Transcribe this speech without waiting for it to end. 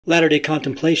Latter-day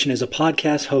Contemplation is a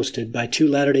podcast hosted by two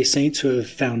Latter-day Saints who have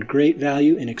found great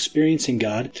value in experiencing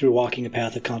God through walking a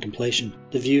path of contemplation.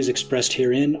 The views expressed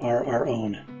herein are our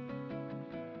own.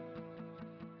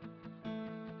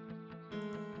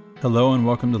 Hello and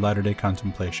welcome to Latter-day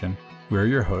Contemplation. We're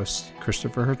your hosts,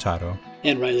 Christopher Hurtado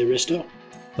And Riley Risto.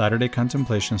 Latter-day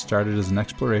Contemplation started as an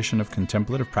exploration of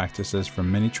contemplative practices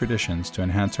from many traditions to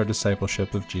enhance our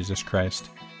discipleship of Jesus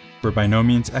Christ. We're by no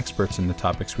means experts in the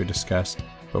topics we discuss,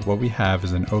 but what we have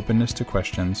is an openness to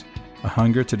questions, a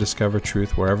hunger to discover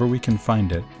truth wherever we can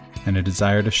find it, and a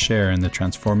desire to share in the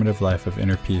transformative life of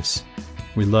inner peace.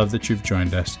 We love that you've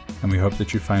joined us, and we hope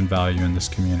that you find value in this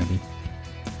community.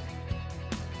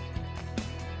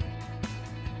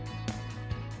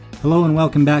 Hello and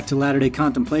welcome back to Latter-day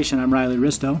Contemplation. I'm Riley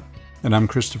Risto. And I'm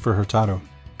Christopher Hurtado.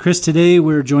 Chris, today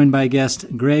we're joined by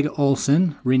guest Greg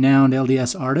Olsen, renowned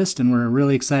LDS artist, and we're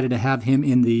really excited to have him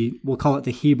in we'll call it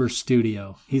the Heber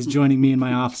studio. He's joining me in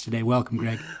my office today. Welcome,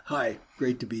 Greg. Hi,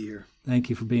 great to be here. Thank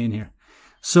you for being here.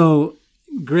 So,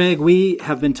 Greg, we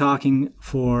have been talking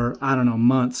for,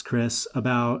 months, Chris,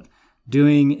 about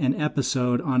doing an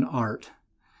episode on art.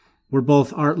 We're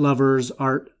both art lovers,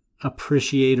 art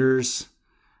appreciators.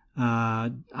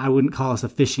 I wouldn't call us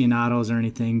aficionados or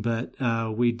anything, but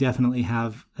we definitely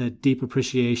have a deep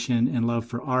appreciation and love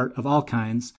for art of all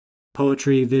kinds,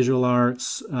 poetry, visual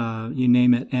arts, you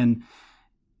name it.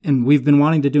 And we've been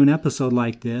wanting to do an episode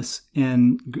like this.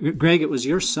 And Greg, it was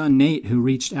your son Nate who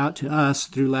reached out to us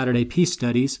through Latter-day Peace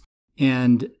Studies.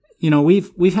 And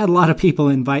we've had a lot of people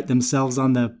invite themselves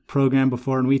on the program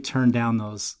before, and we turned down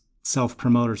those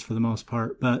self-promoters for the most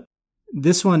part. But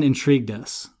this one intrigued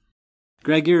us.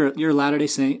 Greg, you're a Latter-day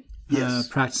Saint, yes.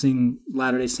 Practicing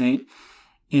Latter-day Saint.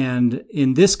 And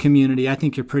in this community, I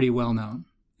think you're pretty well known.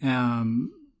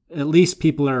 At least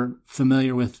people are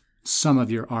familiar with some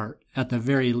of your art. At the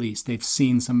very least, they've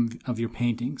seen some of your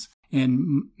paintings.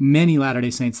 And many Latter-day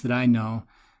Saints that I know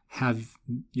have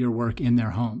your work in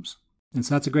their homes. And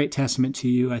so that's a great testament to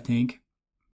you, I think.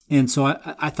 And so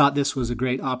I thought this was a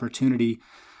great opportunity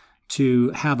to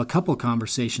have a couple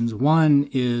conversations. One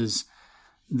is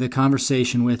the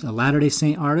conversation with a Latter-day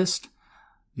Saint artist.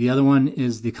 The other one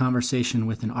is the conversation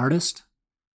with an artist.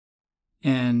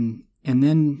 And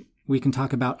then we can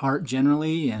talk about art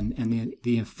generally and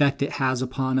the effect it has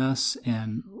upon us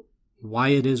and why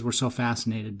it is we're so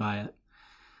fascinated by it.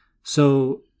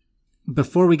 So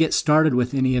before we get started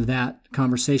with any of that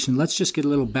conversation, let's just get a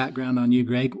little background on you,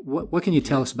 Greg. What can you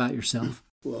tell us about yourself?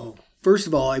 Well, first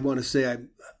of all, I want to say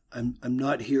I'm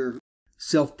not here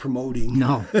self-promoting.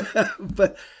 No.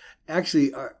 But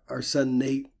actually, our son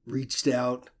Nate reached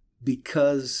out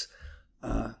because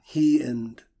he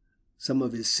and some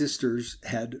of his sisters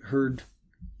had heard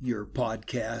your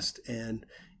podcast, and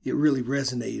it really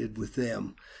resonated with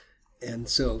them. And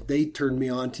so they turned me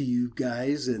on to you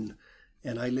guys, and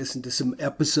I listened to some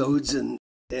episodes, and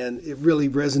it really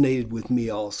resonated with me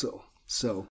also.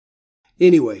 So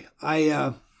anyway,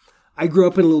 I grew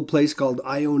up in a little place called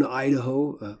Iona,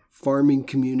 Idaho, farming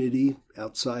community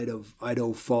outside of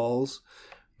Idaho Falls.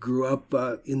 Grew up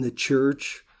in the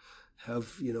church,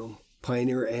 have,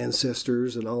 pioneer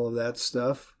ancestors and all of that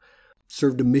stuff.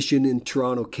 Served a mission in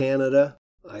Toronto, Canada.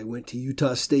 I went to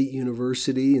Utah State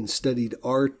University and studied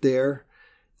art there.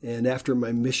 And after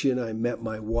my mission, I met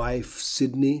my wife,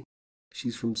 Sydney.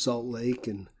 She's from Salt Lake,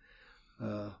 and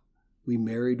we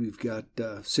married. We've got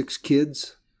 6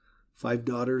 kids, 5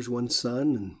 daughters, 1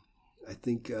 son, and I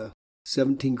think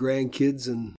 17 grandkids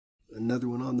and another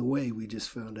one on the way, we just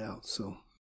found out. So,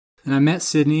 And I met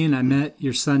Sydney and I met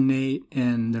your son Nate,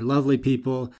 and they're lovely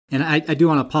people. And I do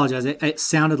want to apologize. It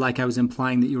sounded like I was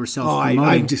implying that you were self-promoting.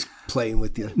 I'm just playing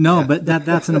with you. No, yeah. But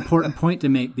that's an important point to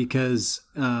make because,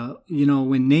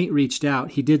 when Nate reached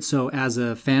out, he did so as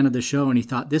a fan of the show, and he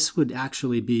thought this would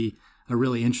actually be a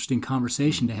really interesting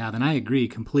conversation to have. And I agree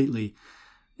completely.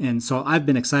 And so I've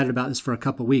been excited about this for a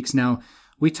couple of weeks. Now,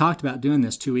 we talked about doing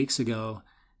this 2 weeks ago,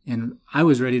 and I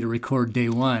was ready to record day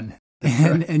one.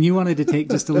 And you wanted to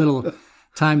take just a little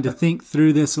time to think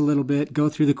through this a little bit, go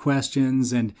through the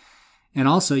questions, and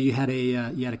also you had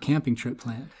a camping trip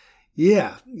planned.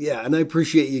 Yeah, and I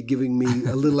appreciate you giving me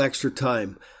a little extra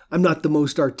time. I'm not the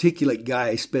most articulate guy.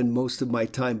 I spend most of my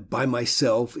time by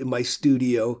myself in my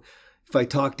studio. If I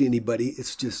talk to anybody,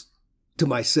 it's just to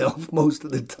myself most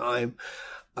of the time.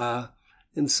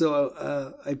 And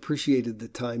so I appreciated the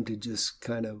time to just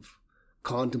kind of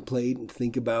contemplate and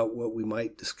think about what we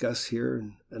might discuss here.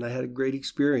 And I had a great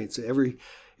experience. Every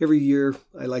year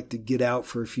I like to get out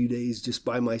for a few days just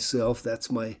by myself. That's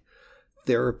my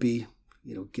therapy,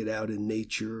 get out in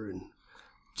nature and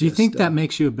Do you think that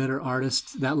makes you a better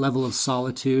artist, that level of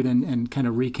solitude and kind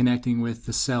of reconnecting with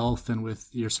the self and with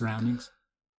your surroundings?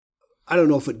 I don't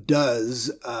know if it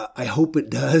does. I hope it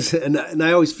does. And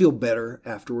I always feel better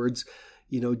afterwards.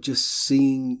 Just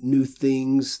seeing new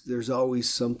things. There's always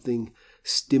something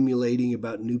stimulating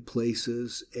about new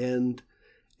places and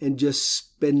just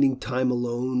spending time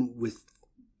alone with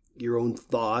your own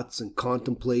thoughts and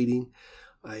contemplating.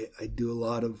 I do a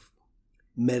lot of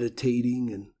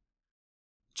meditating and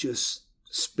just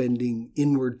spending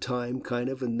inward time kind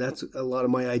of. And that's a lot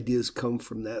of my ideas come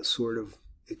from that sort of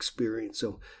experience.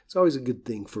 So it's always a good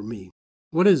thing for me.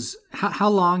 How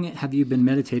long have you been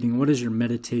meditating? What does your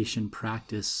meditation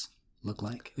practice look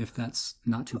like, if that's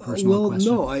not too personal a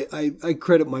question? No, I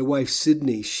credit my wife,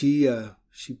 Sydney. She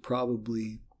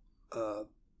probably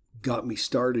got me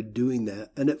started doing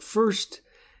that. And at first,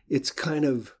 it's kind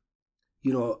of,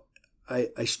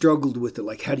 I struggled with it.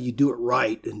 Like, how do you do it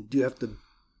right? And do you have to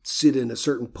sit in a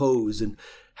certain pose? And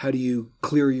how do you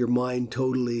clear your mind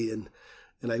totally? And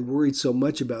I worried so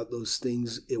much about those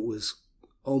things, it was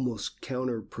almost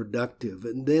counterproductive.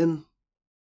 And then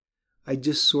I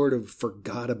just sort of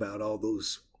forgot about all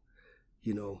those,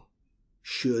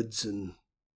 shoulds and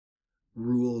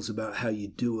rules about how you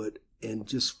do it, and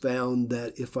just found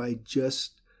that if I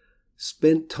just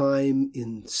spent time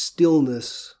in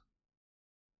stillness,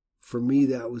 for me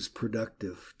that was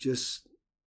productive. Just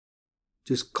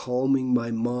calming my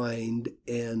mind.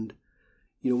 And,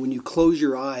 when you close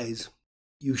your eyes,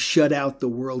 you shut out the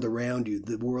world around you,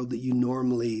 the world that you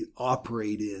normally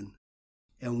operate in.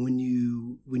 And when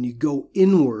you go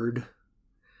inward,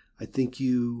 I think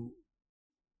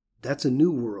that's a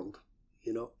new world,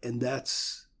 and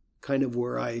that's kind of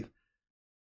where I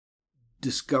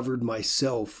discovered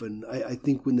myself. And I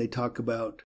think when they talk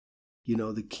about,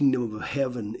 the kingdom of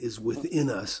heaven is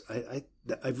within us,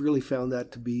 I've really found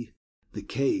that to be the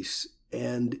case.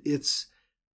 And it's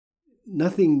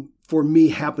nothing for me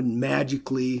happened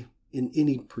magically in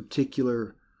any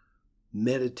particular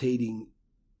meditating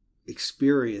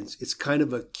experience. It's kind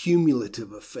of a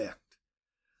cumulative effect.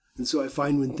 And so I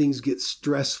find when things get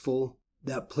stressful,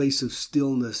 that place of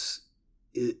stillness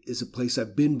is a place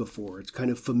I've been before. It's kind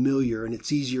of familiar, and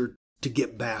it's easier to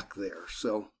get back there.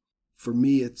 So for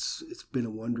me, it's been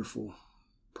a wonderful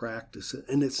practice.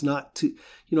 And it's not too,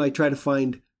 I try to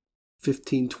find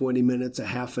 15, 20 minutes, a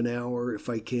half an hour if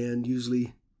I can,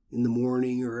 usually in the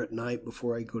morning or at night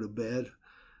before I go to bed.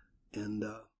 And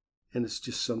it's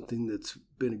just something that's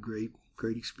been a great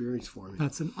experience for me.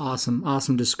 That's an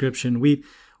awesome description.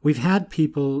 We've had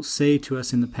people say to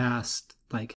us in the past,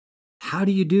 like, how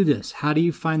do you do this? How do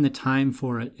you find the time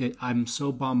for it? I'm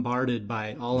so bombarded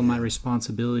by all of my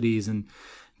responsibilities and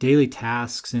daily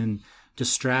tasks and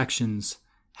distractions.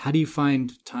 How do you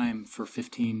find time for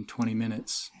 15, 20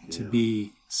 minutes to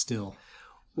be still?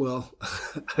 Well,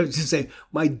 I was just saying,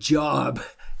 my job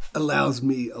allows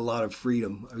me a lot of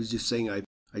freedom. I was just saying I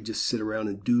just sit around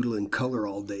and doodle and color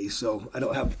all day, so I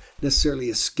don't have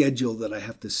necessarily a schedule that I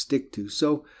have to stick to.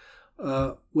 So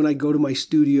when I go to my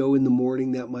studio in the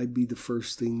morning, that might be the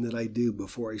first thing that I do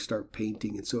before I start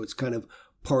painting. And so it's kind of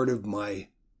part of my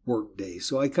work day.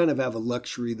 So I kind of have a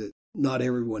luxury that not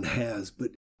everyone has.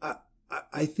 But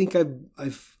I think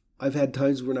I've had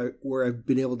times where I've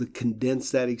been able to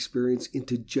condense that experience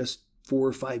into just 4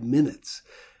 or 5 minutes.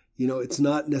 It's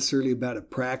not necessarily about a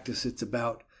practice. It's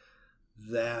about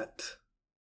that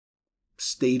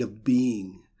state of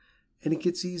being. And it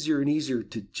gets easier and easier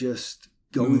to just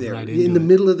go move there. Right in the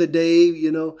middle of the day,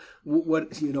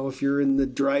 if you're in the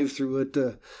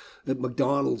drive-thru at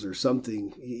McDonald's or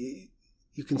something,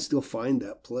 you can still find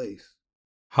that place.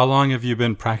 How long have you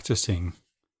been practicing?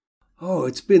 Oh,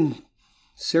 it's been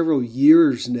several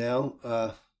years now.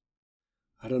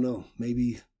 I don't know,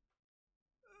 maybe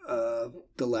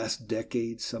the last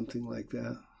decade, something like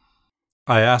that.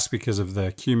 I ask because of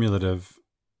the cumulative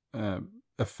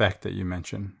effect that you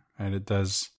mentioned, right? It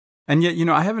does. And yet,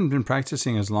 I haven't been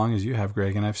practicing as long as you have,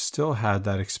 Greg, and I've still had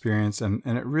that experience. And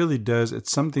it really does.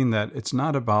 It's something that it's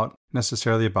not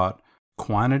necessarily about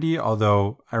quantity,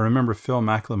 although I remember Phil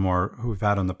McLemore, who we've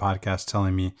had on the podcast,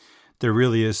 telling me there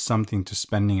really is something to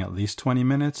spending at least 20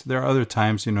 minutes. There are other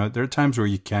times, there are times where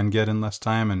you can get in less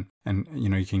time and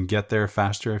you can get there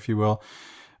faster, if you will.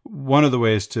 One of the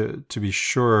ways to be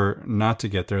sure not to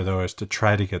get there, though, is to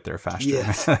try to get there faster.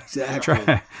 Yes,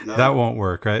 exactly. That won't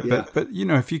work, right? Yeah. But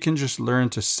if you can just learn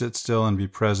to sit still and be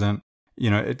present,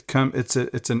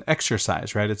 it's an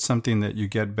exercise, right? It's something that you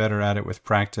get better at it with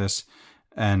practice.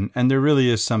 And there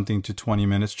really is something to 20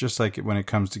 minutes, just like when it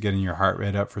comes to getting your heart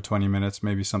rate up for 20 minutes,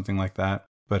 maybe something like that.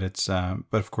 But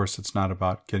of course, it's not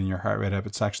about getting your heart rate up.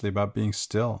 It's actually about being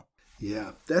still.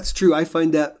 Yeah, that's true. I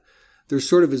find that there's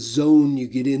sort of a zone you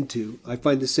get into. I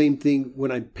find the same thing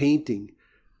when I'm painting.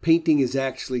 Painting is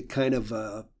actually kind of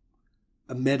a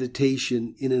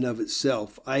meditation in and of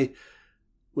itself.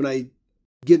 When I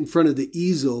get in front of the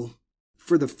easel,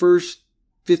 for the first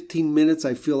 15 minutes,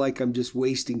 I feel like I'm just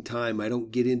wasting time. I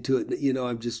don't get into it.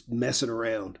 I'm just messing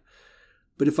around.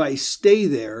 But if I stay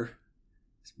there,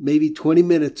 maybe 20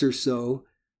 minutes or so,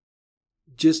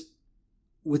 just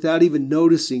without even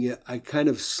noticing it, I kind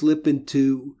of slip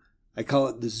into, I call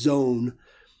it the zone.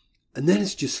 And then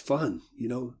it's just fun,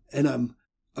 and I'm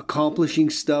accomplishing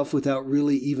stuff without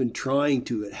really even trying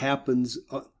to. It happens,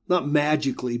 not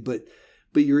magically, but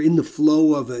you're in the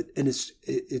flow of it, and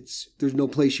it's there's no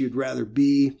place you'd rather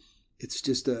be. It's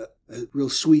just a real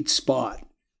sweet spot.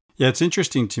 Yeah, it's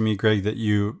interesting to me, Greg, that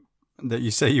you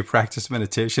say you practice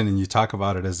meditation and you talk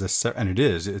about it as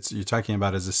you're talking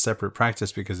about it as a separate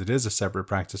practice, because it is a separate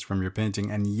practice from your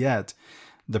painting, and yet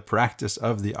the practice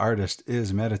of the artist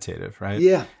is meditative, right?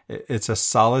 Yeah, it's a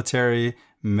solitary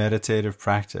meditative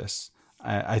practice.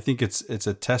 I think it's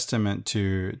a testament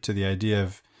to the idea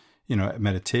of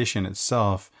meditation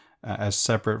itself as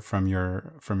separate from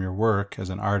your work as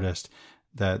an artist,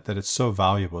 that it's so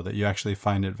valuable, that you actually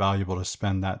find it valuable to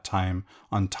spend that time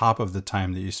on top of the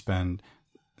time that you spend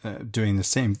doing the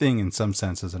same thing in some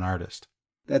sense as an artist.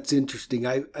 That's interesting.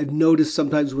 I've noticed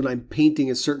sometimes when I'm painting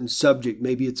a certain subject,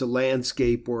 maybe it's a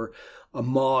landscape or a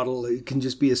model, it can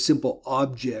just be a simple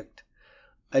object.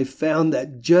 I found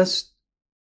that just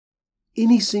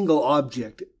any single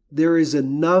object, there is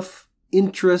enough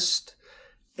interest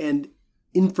and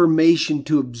information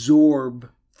to absorb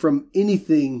from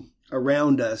anything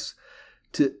around us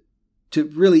to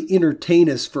really entertain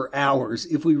us for hours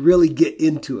if we really get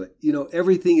into it.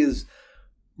 Everything is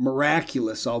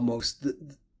miraculous almost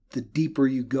the deeper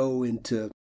you go into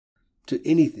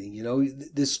anything.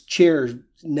 This chair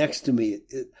next to me,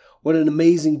 what an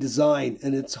amazing design,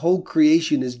 and its whole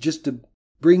creation is just to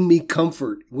bring me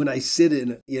comfort when I sit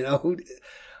in it.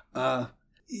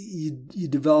 You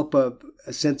develop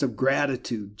a sense of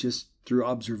gratitude just through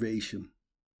observation.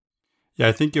 Yeah,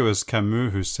 I think it was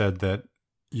Camus who said that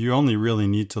you only really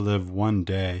need to live one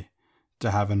day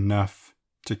to have enough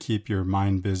to keep your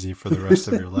mind busy for the rest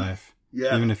of your life,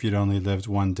 Yeah. Even if you'd only lived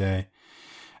one day.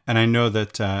 And I know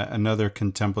that another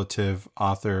contemplative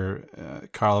author,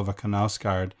 Karl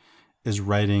Knausgaard, is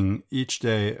writing each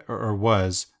day, or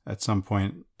was at some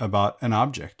point, about an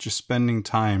object, just spending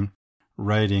time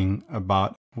writing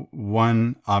about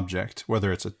one object,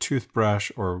 whether it's a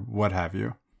toothbrush or what have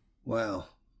you. Wow.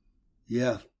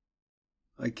 Yeah,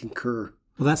 I concur.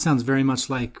 Well, that sounds very much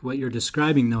like what you're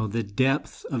describing, though, the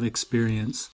depth of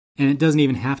experience. And it doesn't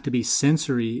even have to be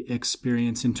sensory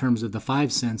experience in terms of the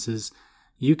five senses.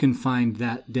 You can find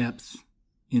that depth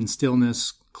in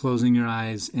stillness, closing your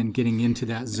eyes, and getting into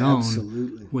that zone.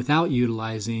 Absolutely. Without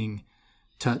utilizing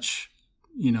touch,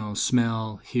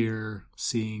 smell, hear,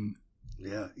 seeing.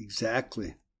 Yeah,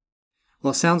 exactly.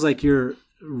 Well, it sounds like you're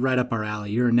right up our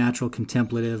alley. You're a natural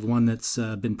contemplative, one that's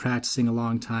been practicing a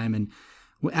long time. And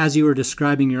as you were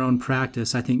describing your own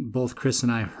practice, I think both Chris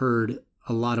and I heard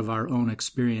a lot of our own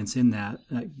experience in that.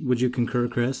 Would you concur,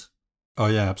 Chris? Oh,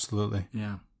 yeah, absolutely.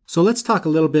 Yeah. So let's talk a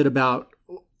little bit about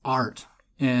art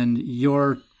and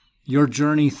your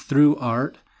journey through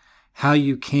art, how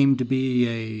you came to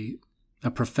be a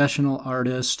professional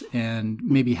artist, and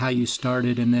maybe how you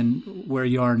started and then where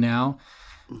you are now.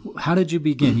 How did you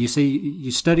begin? You say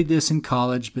you studied this in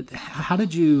college, but how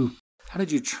did you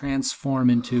transform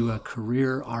into a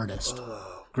career artist?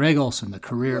 Greg Olsen, the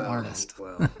career artist.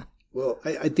 Well,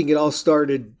 I think it all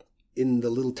started in the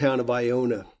little town of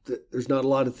Iona. There's not a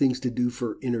lot of things to do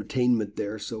for entertainment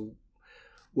there, so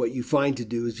what you find to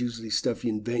do is usually stuff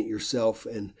you invent yourself,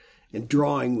 and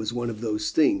drawing was one of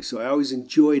those things. So I always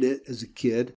enjoyed it as a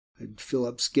kid. I'd fill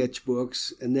up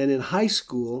sketchbooks, and then in high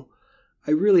school,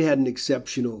 I really had an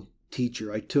exceptional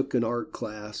teacher. I took an art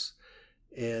class,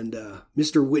 and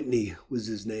Mr. Whitney was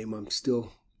his name. I'm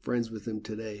still friends with him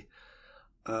today.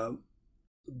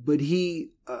 But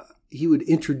he would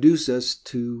introduce us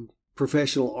to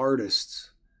professional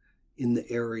artists in the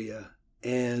area.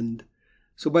 And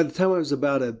so by the time I was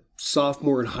about a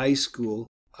sophomore in high school,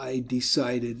 I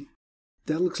decided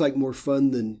that looks like more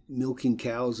fun than milking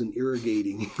cows and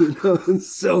irrigating,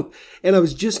 So, and I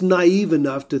was just naive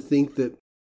enough to think that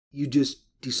you just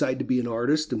decide to be an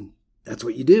artist and that's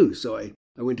what you do. So I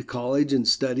went to college and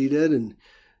studied it and,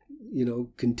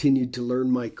 continued to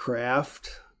learn my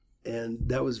craft. And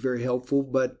that was very helpful.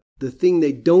 But the thing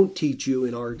they don't teach you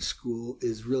in art school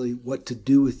is really what to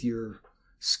do with your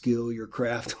skill, your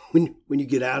craft when you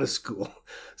get out of school.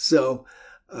 So,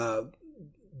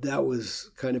 that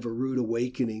was kind of a rude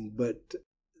awakening. But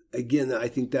again, I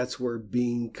think that's where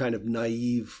being kind of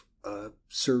naive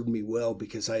served me well,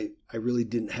 because I really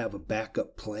didn't have a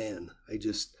backup plan. I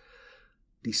just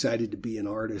decided to be an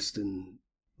artist and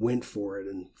went for it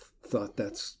and thought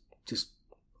that's just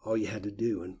all you had to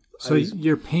do. And so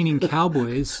you're painting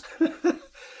cowboys.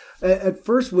 At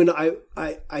first, when I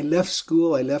left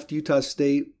school, I left Utah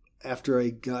State after I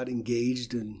got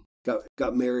engaged and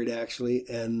got married, actually,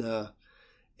 and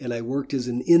I worked as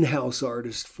an in-house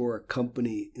artist for a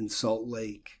company in Salt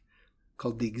Lake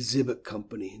called the Exhibit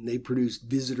Company, and they produced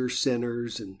visitor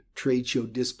centers and trade show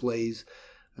displays,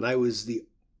 and I was the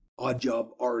odd job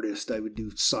artist. I would do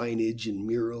signage and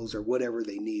murals or whatever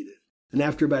they needed. And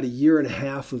after about a year and a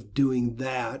half of doing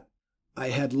that, I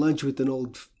had lunch with an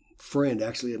old friend,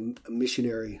 actually a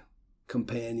missionary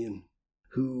companion,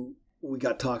 who we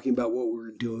got talking about what we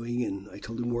were doing, and I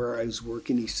told him where I was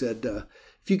working. He said,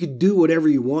 if you could do whatever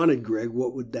you wanted, Greg,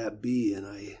 what would that be? And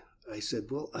I said,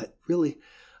 well,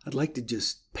 I'd like to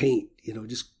just paint,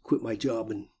 just quit my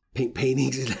job and paint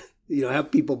paintings and,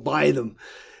 have people buy them.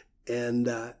 And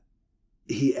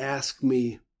he asked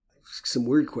me some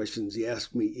weird questions. He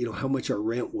asked me, how much our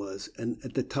rent was. And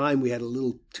at the time, we had a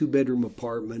little 2-bedroom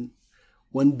apartment,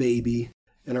 1 baby,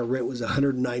 and our rent was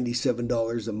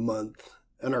 $197 a month.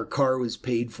 And our car was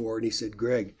paid for. And he said,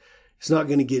 Greg, it's not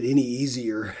going to get any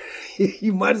easier.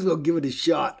 You might as well give it a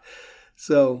shot.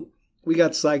 So we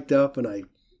got psyched up, and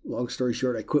long story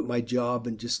short, I quit my job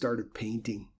and just started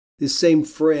painting. This same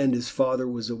friend, his father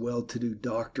was a well-to-do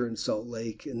doctor in Salt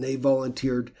Lake, and they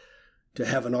volunteered to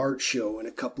have an art show in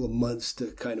a couple of months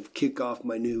to kind of kick off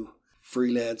my new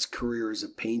freelance career as a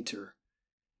painter.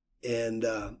 And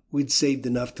we'd saved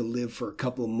enough to live for a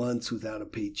couple of months without a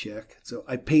paycheck. So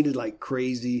I painted like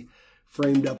crazy,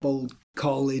 framed up old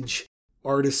college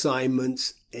art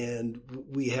assignments, and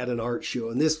we had an art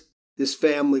show. And this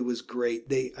family was great.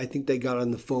 I think they got on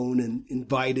the phone and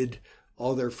invited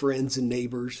all their friends and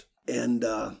neighbors. And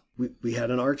we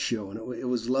had an art show, and it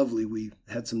was lovely. We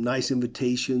had some nice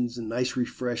invitations and nice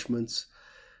refreshments.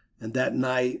 And that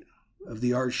night of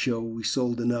the art show, we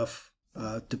sold enough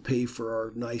to pay for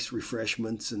our nice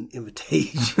refreshments and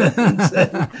invitations.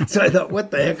 So I thought,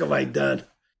 what the heck have I done?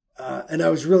 And I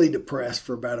was really depressed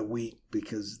for about a week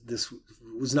because this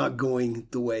was not going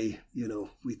the way,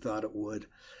 we thought it would.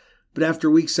 But after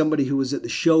a week, somebody who was at the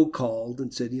show called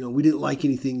and said, we didn't like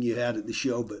anything you had at the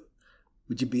show, but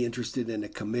would you be interested in a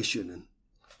commission? And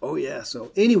oh yeah.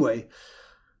 So anyway,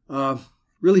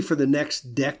 really for the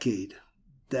next decade,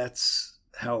 that's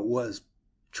how it was.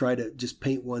 Try to just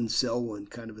paint one, sell one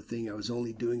kind of a thing. I was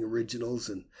only doing originals,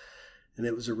 and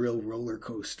it was a real roller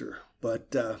coaster.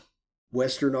 But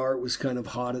Western art was kind of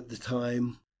hot at the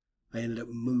time. I ended up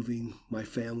moving my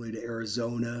family to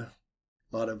Arizona.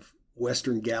 A lot of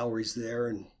Western galleries there,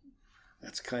 and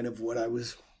that's kind of what I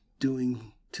was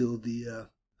doing till the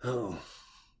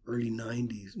early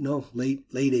 90s. No,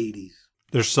 late 80s.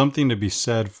 There's something to be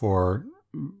said for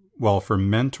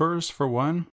mentors, for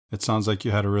one. It sounds like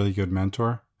you had a really good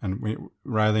mentor, and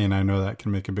Riley and I know that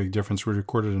can make a big difference. We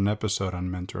recorded an episode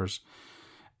on mentors,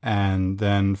 and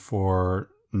then for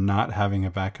not having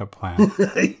a backup plan.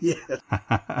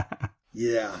 Yeah.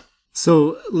 Yeah.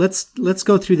 So let's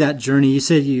go through that journey. You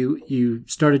said you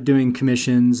started doing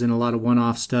commissions and a lot of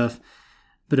one-off stuff,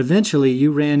 but eventually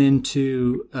you ran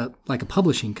into a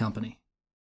publishing company.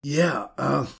 Yeah.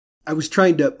 I was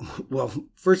trying to,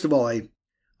 first of all,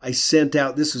 I sent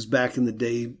out, this was back in the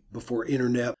day before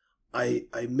internet, I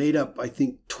made up, I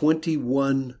think,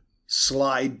 21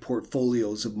 slide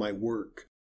portfolios of my work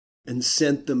and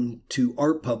sent them to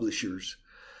art publishers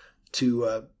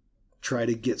to try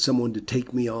to get someone to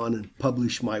take me on and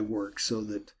publish my work, so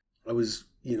that I was,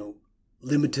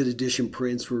 limited edition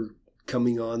prints were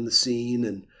coming on the scene,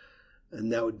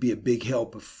 and that would be a big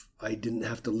help if I didn't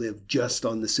have to live just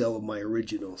on the sale of my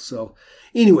original. So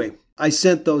anyway, I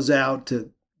sent those out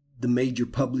to the major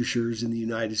publishers in the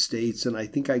United States, and I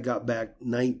think I got back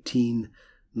 19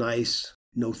 nice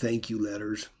no thank you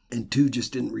letters, and 2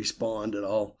 just didn't respond at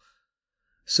all.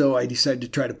 So I decided to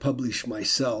try to publish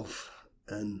myself,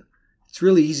 and it's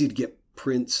really easy to get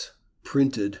prints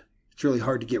printed. It's really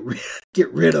hard to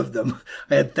get rid of them.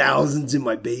 I had thousands in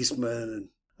my basement,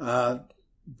 and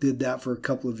did that for a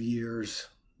couple of years.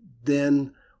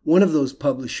 Then one of those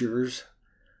publishers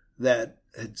that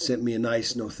had sent me a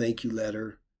nice no thank you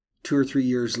letter, 2 or 3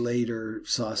 years later,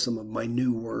 saw some of my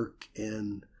new work,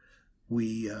 and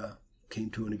we came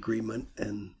to an agreement,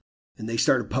 and they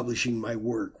started publishing my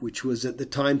work, which was at the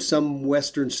time some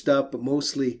Western stuff, but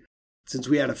mostly, since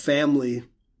we had a family,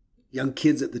 young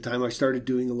kids at the time, I started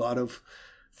doing a lot of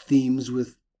themes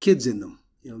with kids in them.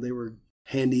 they were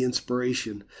handy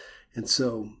inspiration. And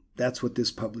so that's what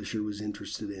this publisher was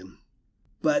interested in.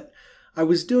 But I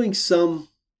was doing some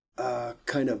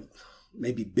kind of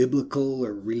maybe biblical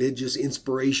or religious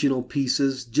inspirational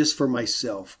pieces just for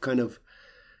myself. Kind of,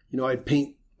 I'd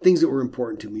paint things that were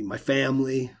important to me, my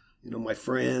family, my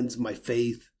friends, my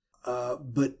faith.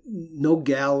 But no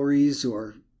galleries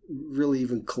or really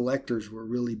even collectors were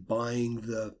really buying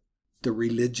the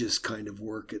religious kind of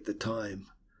work at the time.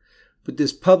 But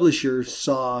this publisher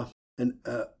saw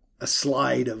a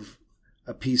slide of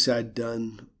a piece I'd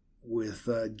done with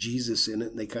Jesus in it,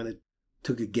 and they kind of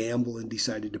took a gamble and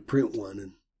decided to print one.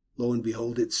 And lo and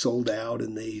behold, it sold out,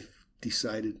 and they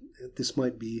decided this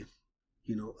might be,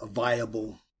 a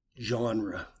viable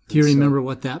genre. Do you remember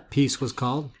what that piece was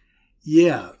called?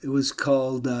 Yeah, it was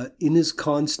called In His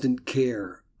Constant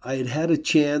Care. I had a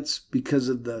chance, because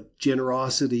of the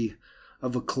generosity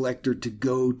of a collector, to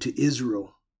go to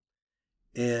Israel.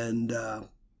 And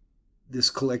this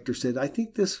collector said, I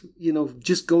think this,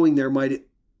 just going there might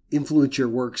influence your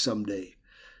work someday.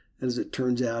 And as it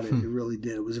turns out, it really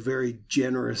did. It was a very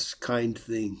generous, kind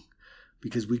thing,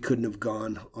 because we couldn't have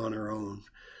gone on our own.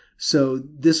 So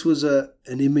this was an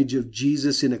image of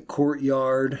Jesus in a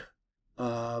courtyard,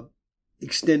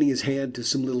 extending his hand to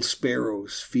some little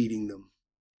sparrows, feeding them.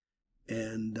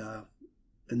 And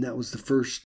that was the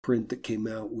first print that came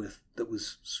out that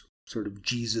was sort of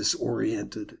Jesus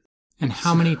oriented. And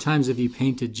how many times have you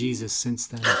painted Jesus since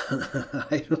then?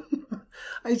 I don't know.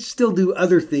 I still do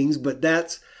other things, but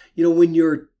that's, when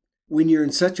you're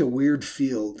in such a weird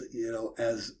field,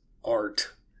 as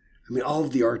art. I mean, all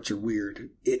of the arts are weird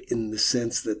in the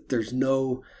sense that there's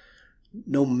no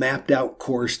mapped out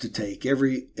course to take.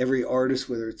 Every artist,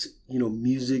 whether it's,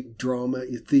 music, drama,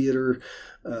 theater,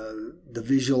 the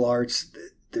visual arts,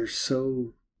 they're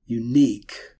so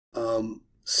unique.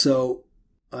 So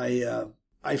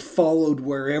I followed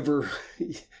wherever,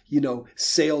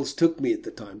 sales took me at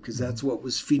the time, because that's what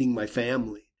was feeding my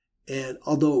family. And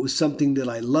although it was something that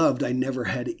I loved, I never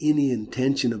had any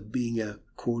intention of being a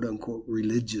quote unquote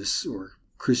religious or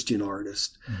Christian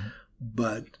artist. Mm-hmm.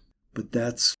 But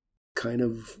that's kind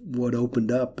of what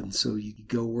opened up. And so you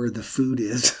go where the food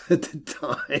is at the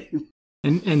time.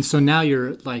 And so now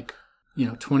you're like,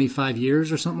 25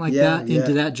 years or something like that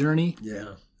into that journey?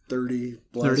 Yeah. 30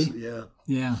 plus. 30? Yeah.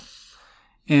 Yeah.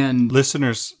 And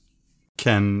listeners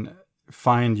can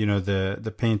find,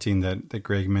 the painting that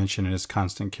Greg mentioned in his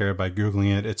constant care by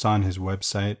Googling it. It's on his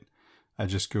website. I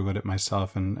just Googled it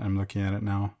myself and I'm looking at it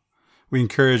now. We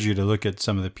encourage you to look at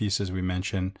some of the pieces we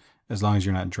mentioned, as long as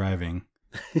you're not driving.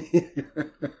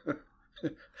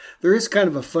 There is kind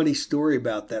of a funny story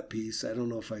about that piece. I don't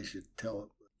know if I should tell it.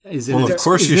 Is it? Well, of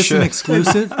course you should. An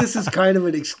exclusive? This is kind of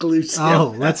an exclusive.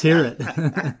 Oh, let's hear it.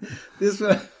 This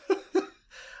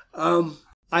one,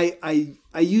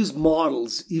 I use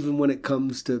models even when it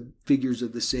comes to figures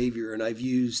of the Savior, and I've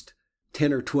used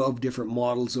 10 or 12 different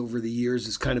models over the years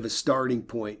as kind of a starting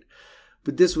point.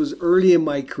 But this was early in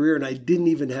my career, and I didn't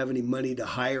even have any money to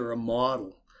hire a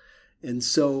model. And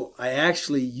so I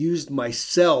actually used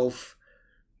myself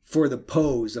for the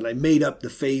pose, and I made up the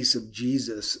face of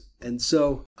Jesus. And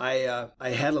so I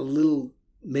had a little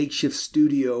makeshift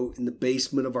studio in the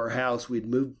basement of our house. We'd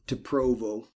moved to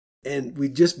Provo, and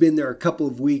we'd just been there a couple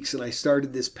of weeks, and I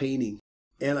started this painting.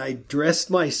 And I dressed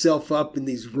myself up in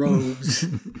these robes.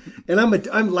 And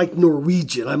I'm like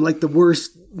Norwegian. I'm like the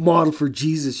worst model for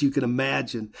Jesus you can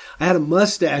imagine. I had a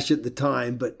mustache at the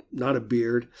time, but not a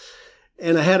beard.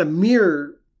 And I had a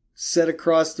mirror set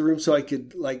across the room so I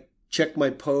could check my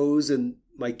pose, and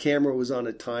my camera was on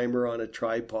a timer on a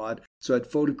tripod. So I'd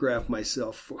photograph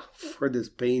myself for this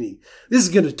painting. This is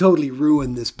going to totally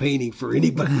ruin this painting for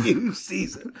anybody who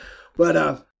sees it.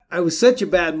 But I was such a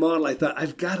bad model. I thought I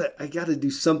got to do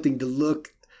something to look,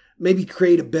 maybe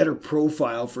create a better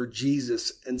profile for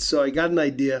Jesus. And so I got an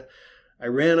idea. I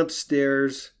ran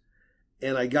upstairs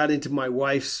and I got into my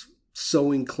wife's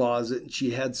sewing closet, and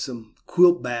she had some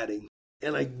quilt batting.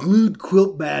 And I glued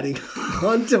quilt batting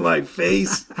onto my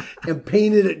face and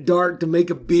painted it dark to make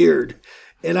a beard.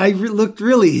 And I looked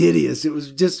really hideous. It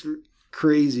was just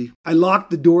crazy. I locked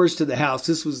the doors to the house.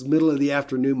 This was the middle of the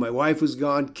afternoon. My wife was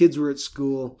gone. Kids were at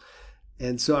school.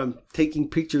 And so I'm taking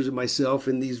pictures of myself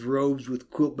in these robes with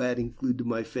quilt batting glued to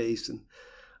my face. And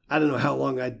I don't know how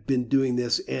long I'd been doing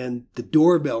this. And the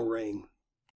doorbell rang.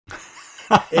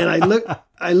 And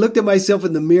I looked at myself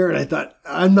in the mirror and I thought,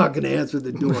 I'm not going to answer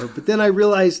the door. But then I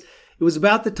realized it was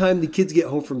about the time the kids get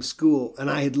home from school, and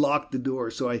I had locked the door.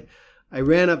 So I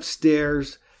ran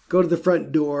upstairs, go to the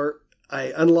front door.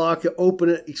 I unlock it, open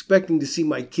it, expecting to see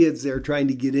my kids there trying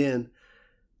to get in.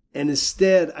 And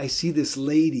instead, I see this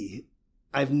lady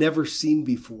I've never seen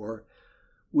before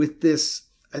with this.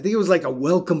 I think it was like a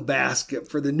welcome basket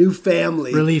for the new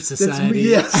family. Relief Society.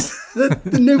 Yes,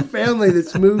 the new family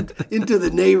that's moved into the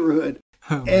neighborhood.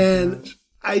 Oh and gosh.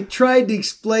 I tried to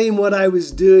explain what I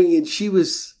was doing, and she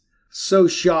was so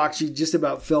shocked. She just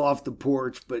about fell off the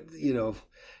porch, but,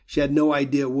 she had no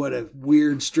idea what a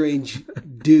weird, strange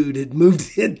dude had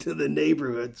moved into the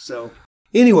neighborhood. So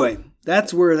anyway,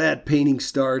 that's where that painting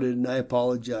started, and I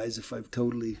apologize if I've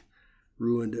totally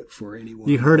ruined it for anyone.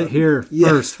 You heard it here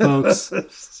first,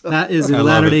 folks. That is a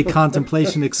Latter-day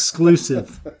Contemplation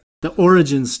exclusive. The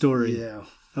origin story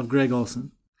of Greg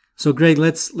Olsen. So Greg,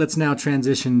 let's now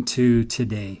transition to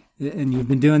today. And you've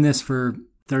been doing this for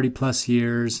 30 plus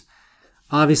years.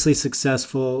 Obviously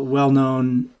successful,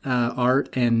 well-known art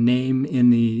and name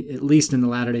at least in the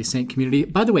Latter-day Saint community.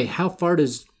 By the way, how far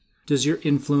does your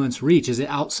influence reach? Is it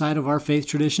outside of our faith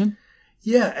tradition?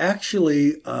 Yeah,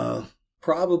 actually,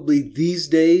 probably these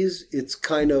days, it's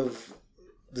kind of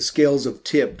the scales have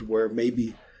tipped where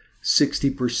maybe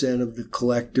 60% of the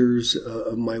collectors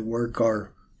of my work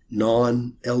are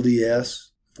non-LDS,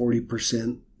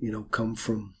 40%, come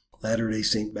from Latter-day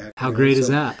Saint background. How great is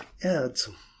that? Yeah, it's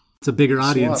a bigger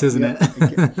audience, isn't it?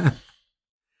 Yeah.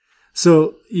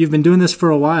 So you've been doing this for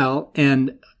a while,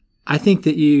 and I think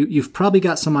that you've probably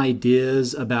got some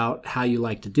ideas about how you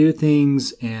like to do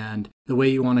things and the way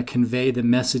you want to convey the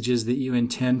messages that you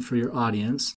intend for your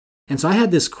audience. And so I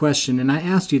had this question, and I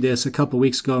asked you this a couple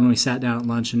weeks ago when we sat down at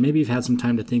lunch, and maybe you've had some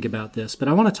time to think about this, but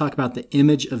I want to talk about the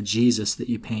image of Jesus that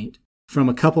you paint from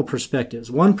a couple perspectives.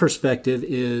 One perspective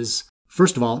is,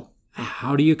 first of all,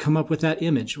 how do you come up with that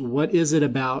image? What is it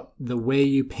about the way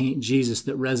you paint Jesus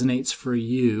that resonates for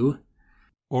you?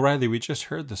 Well, Riley, we just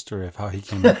heard the story of how he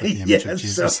came up with the image of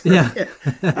Jesus.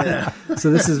 Yeah. So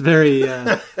this is very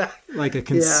like a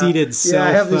conceited self. Yeah,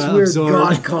 I have this weird absorbed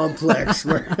God complex.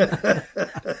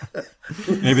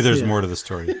 Maybe there's more to the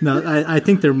story. No, I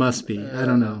think there must be. I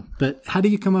don't know. But how do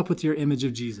you come up with your image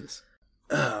of Jesus?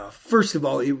 First of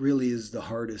all, it really is the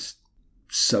hardest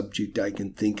subject I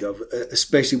can think of,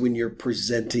 especially when you're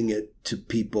presenting it to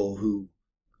people who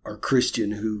are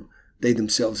Christian, who they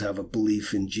themselves have a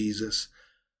belief in Jesus.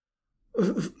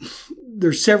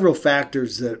 There's several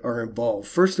factors that are involved.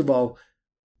 First of all,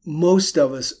 most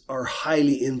of us are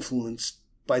highly influenced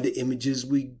by the images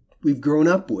we've grown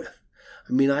up with.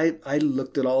 I mean, I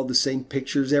looked at all the same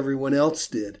pictures everyone else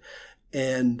did,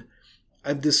 and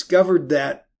I've discovered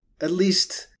that at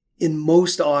least in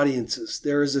most audiences,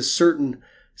 there is a certain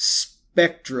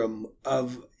spectrum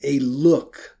of a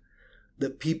look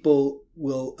that people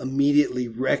will immediately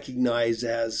recognize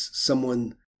as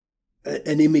someone,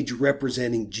 an image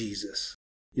representing Jesus,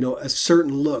 a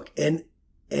certain look. And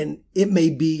it may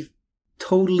be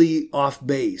totally off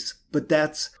base, but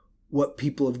that's what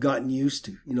people have gotten used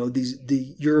to.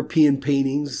 The European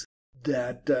paintings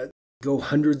that go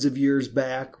hundreds of years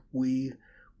back,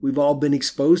 we've all been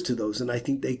exposed to those. And I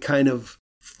think they kind of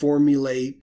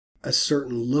formulate a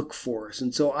certain look for us.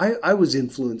 And so I was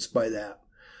influenced by that.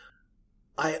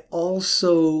 I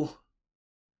also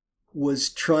was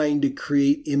trying to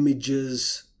create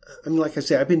images. I mean, like I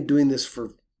say, I've been doing this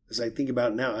for, as I think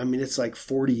about it now, I mean, it's like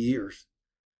 40 years.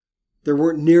 There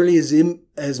weren't nearly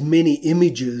as many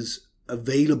images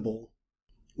available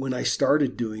when I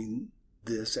started doing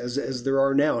this as there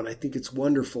are now. And I think it's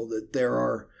wonderful that there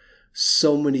are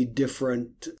so many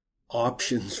different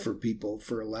options for people,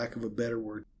 for lack of a better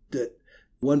word, that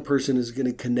one person is going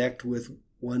to connect with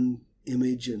one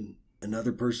image and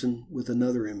another person with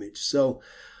another image. So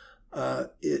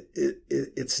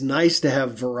it's nice to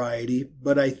have variety,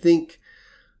 but I think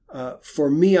for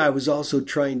me, I was also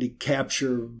trying to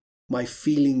capture my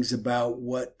feelings about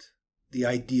what the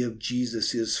idea of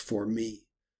Jesus is for me.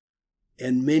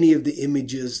 And many of the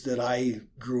images that I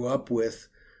grew up with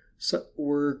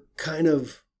were kind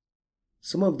of,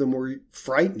 some of them were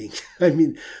frightening. I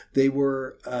mean, they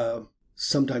were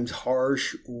sometimes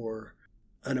harsh or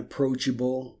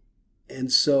unapproachable. And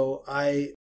so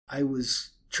I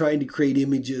was trying to create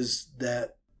images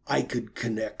that I could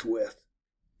connect with.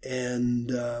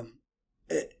 And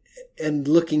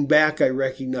looking back, I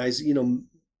recognize,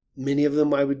 many of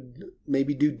them I would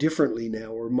maybe do differently now,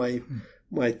 or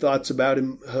my thoughts about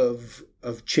him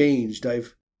have changed.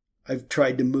 I've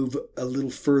tried to move a little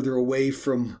further away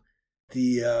from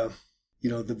the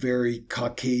the very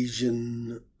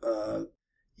Caucasian,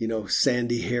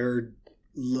 sandy-haired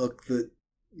look that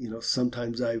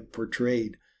sometimes I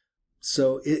portrayed.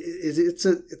 So it's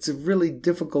a really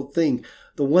difficult thing.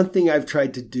 The one thing I've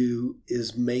tried to do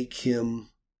is make him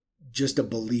just a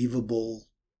believable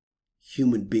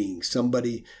human being,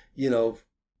 somebody,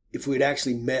 if we'd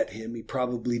actually met him, he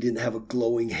probably didn't have a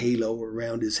glowing halo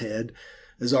around his head.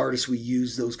 As artists, we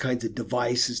use those kinds of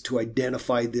devices to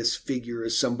identify this figure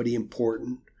as somebody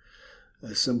important,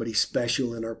 as somebody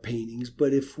special in our paintings.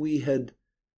 But if we had,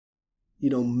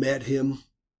 met him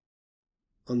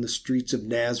on the streets of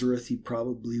Nazareth, he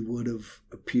probably would have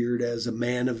appeared as a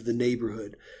man of the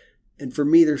neighborhood. And for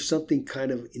me, there's something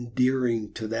kind of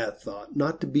endearing to that thought.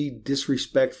 Not to be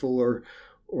disrespectful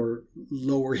or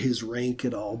lower his rank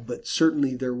at all, but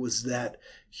certainly there was that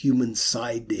human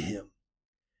side to him.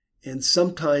 And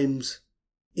sometimes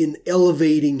in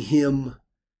elevating him,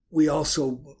 we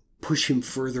also push him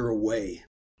further away.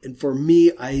 And for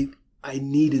me, I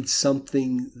needed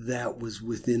something that was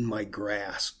within my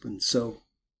grasp. And so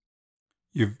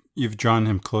you've drawn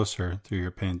him closer through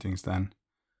your paintings then.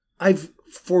 I've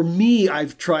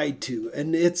tried to.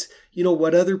 And it's,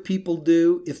 what other people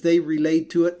do, if they relate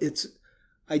to it,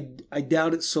 I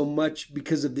doubt it so much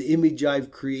because of the image I've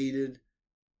created.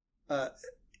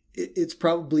 It's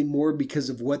probably more because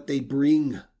of what they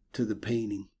bring to the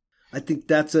painting. I think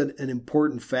that's an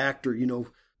important factor.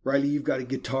 Riley, you've got a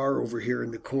guitar over here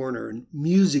in the corner. And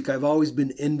music, I've always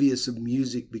been envious of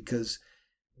music because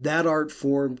that art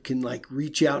form can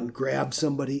reach out and grab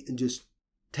somebody and just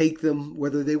take them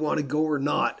whether they want to go or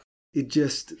not. It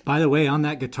just... By the way, on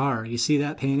that guitar, you see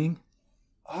that painting?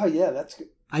 Oh, yeah, that's good.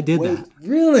 I did that.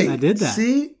 Really? I did that.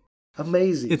 See?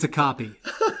 Amazing. It's a copy.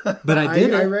 But I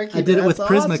did it. I did it with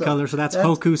Prismacolor, so that's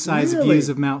Hoku-size views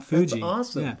of Mount Fuji. That's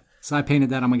awesome. Yeah. So I painted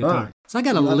that on my guitar. So I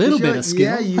got a little bit of skill.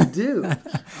 Yeah, you do.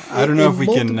 I don't know if we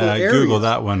can Google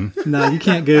that one. No, you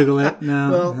can't Google it.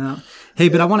 No. Hey,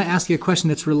 but I want to ask you a question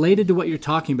that's related to what you're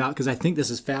talking about because I think this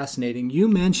is fascinating. You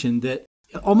mentioned that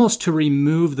almost to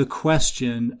remove the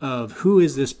question of who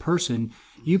is this person,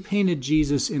 you painted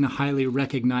Jesus in a highly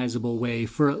recognizable way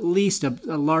for at least a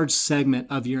large segment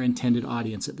of your intended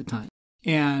audience at the time.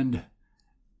 And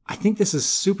I think this is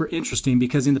super interesting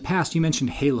because in the past you mentioned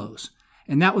halos.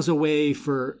 And that was a way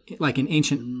for, in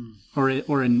ancient or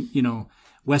in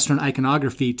Western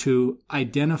iconography to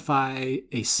identify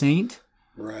a saint,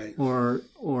 right,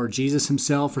 or Jesus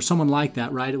himself or someone like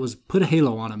that, right? It was put a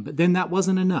halo on him, but then that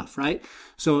wasn't enough, right?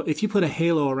 So if you put a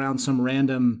halo around some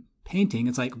random painting,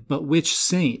 it's but which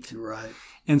saint? Right.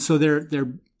 And so there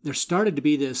started to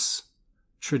be this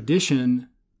tradition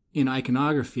in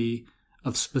iconography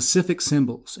of specific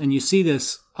symbols. And you see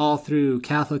this all through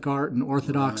Catholic art and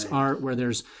Orthodox art where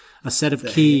there's a set of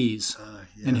keys.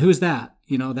 Yeah. And who's that?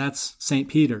 That's St.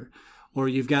 Peter. Or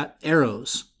you've got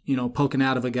arrows, poking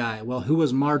out of a guy. Well, who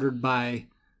was martyred by,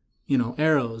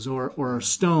 arrows or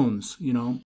stones,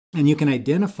 And you can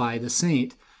identify the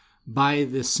saint by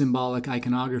this symbolic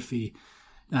iconography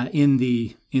in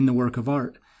the work of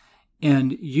art.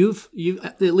 And you've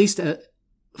at least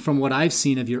from what I've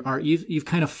seen of your art, you've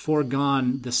kind of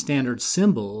foregone the standard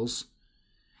symbols,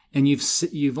 and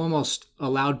you've almost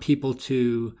allowed people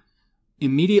to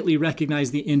immediately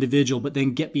recognize the individual, but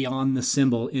then get beyond the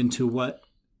symbol into what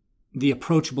the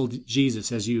approachable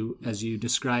Jesus, as you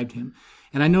described him.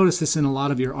 And I noticed this in a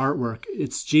lot of your artwork.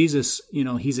 It's Jesus,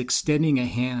 he's extending a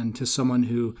hand to someone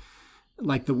who,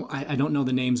 I don't know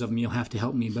the names of them. You'll have to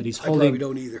help me, but he's holding. I probably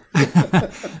don't either.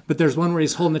 But there's one where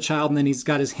he's holding a child, and then he's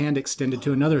got his hand extended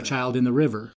to another child in the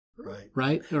river.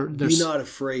 Right. Or be not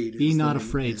afraid. Be not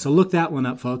afraid. So look that one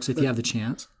up, folks, if you have the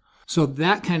chance. So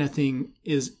that kind of thing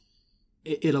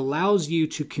it allows you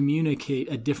to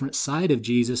communicate a different side of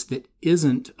Jesus that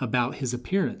isn't about his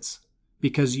appearance,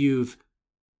 because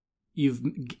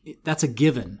that's a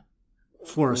given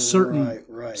for a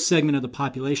certain segment of the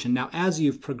population. Now, as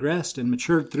you've progressed and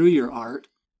matured through your art,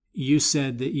 you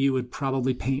said that you would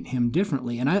probably paint him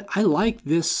differently. And I like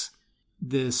this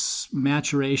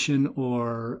maturation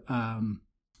or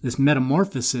this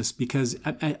metamorphosis, because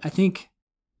I think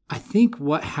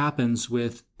what happens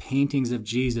with paintings of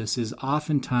Jesus is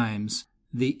oftentimes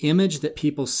the image that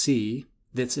people see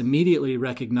that's immediately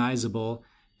recognizable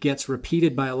gets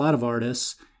repeated by a lot of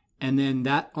artists, and then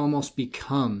that almost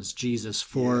becomes Jesus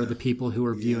for the people who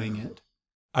are viewing it.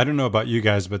 I don't know about you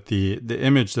guys, but the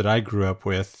image that I grew up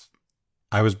with,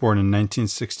 I was born in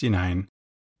 1969.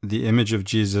 The image of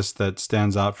Jesus that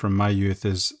stands out from my youth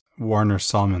is Warner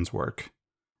Sallman's work.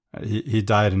 He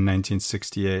died in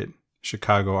 1968,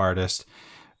 Chicago artist.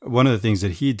 One of the things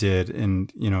that he did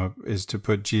is to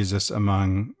put Jesus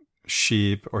among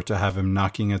sheep, or to have him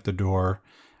knocking at the door.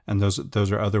 And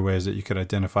those are other ways that you could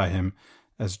identify him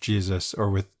as Jesus. Or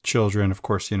with children, of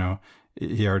course,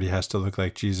 he already has to look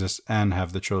like Jesus and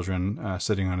have the children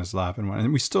sitting on his lap.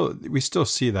 And we still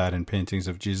see that in paintings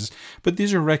of Jesus. But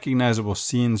these are recognizable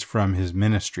scenes from his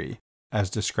ministry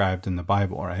as described in the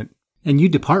Bible, right? And you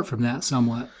depart from that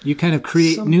somewhat. You kind of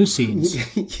create new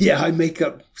scenes. Yeah, I make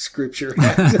up scripture.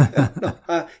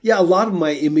 Yeah, a lot of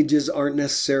my images aren't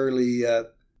necessarily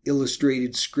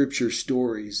illustrated scripture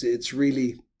stories. It's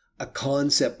really a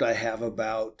concept I have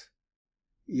about,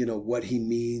 what he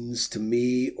means to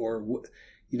me, or,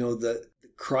 the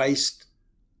Christ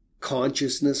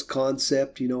consciousness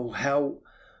concept. How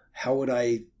would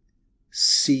I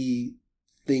see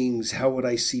things? How would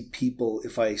I see people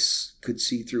if I could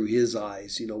see through his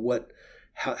eyes?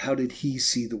 How did he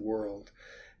see the world?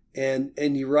 And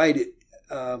you're right.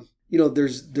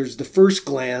 There's the first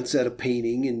glance at a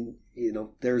painting, and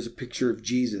there's a picture of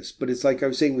Jesus. But it's like I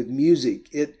was saying with music,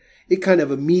 it kind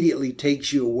of immediately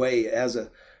takes you away. It has a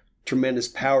tremendous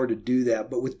power to do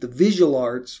that. But with the visual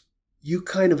arts, you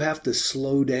kind of have to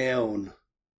slow down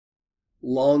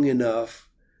long enough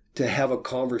to have a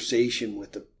conversation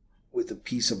with a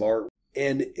piece of art.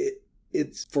 And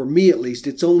it's, for me at least,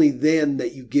 it's only then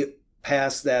that you get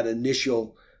past that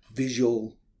initial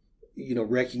visual,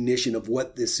 recognition of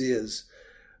what this is.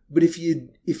 But if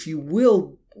you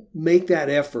will make that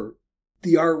effort,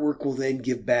 the artwork will then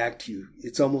give back to you.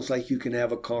 It's almost like you can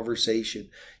have a conversation.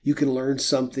 You can learn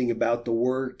something about the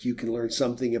work. You can learn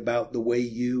something about the way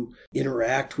you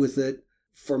interact with it.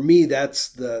 For me, that's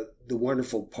the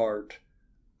wonderful part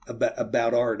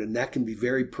about art. And that can be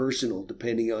very personal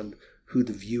depending on who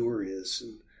the viewer is.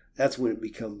 And that's when it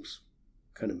becomes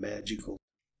kind of magical.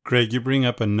 Greg, you bring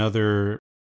up another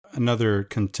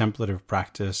contemplative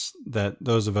practice that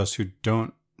those of us who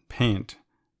don't paint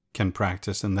can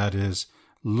practice, and that is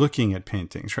looking at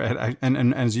paintings, right?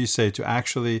 And as you say, to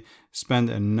actually spend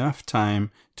enough time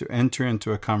to enter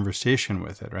into a conversation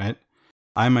with it, right?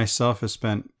 I myself have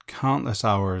spent countless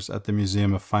hours at the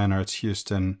Museum of Fine Arts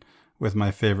Houston with my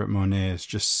favorite Monets,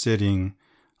 just sitting,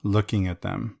 looking at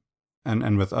them,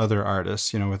 and with other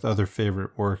artists, with other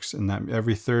favorite works. And that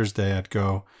every Thursday I'd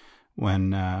go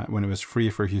when it was free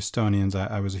for Houstonians.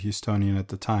 I was a Houstonian at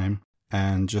the time,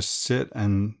 and just sit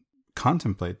and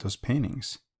contemplate those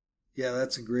paintings. Yeah,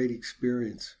 that's a great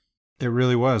experience. It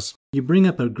really was. You bring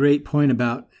up a great point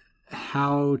about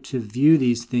how to view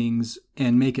these things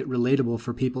and make it relatable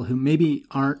for people who maybe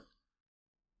aren't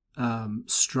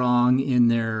strong in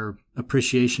their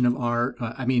appreciation of art.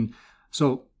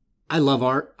 So I love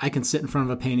art. I can sit in front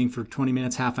of a painting for 20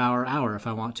 minutes, half hour if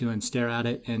I want to, and stare at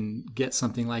it and get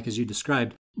something like as you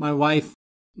described. My wife,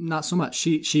 not so much.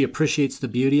 She appreciates the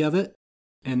beauty of it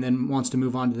and then wants to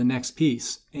move on to the next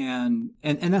piece. And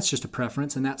that's just a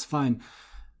preference, and that's fine.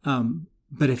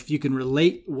 But if you can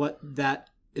relate what that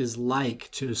is like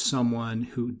to someone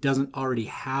who doesn't already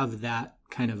have that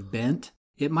kind of bent,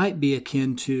 it might be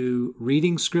akin to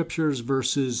reading scriptures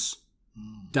versus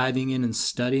diving in and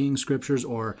studying scriptures,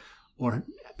 or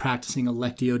practicing a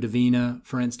lectio divina,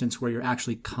 for instance, where you're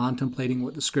actually contemplating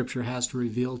what the scripture has to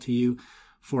reveal to you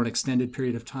for an extended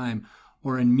period of time.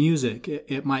 Or in music,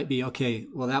 it might be, okay,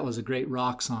 well, that was a great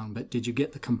rock song, but did you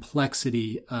get the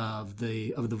complexity of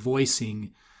the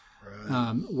voicing?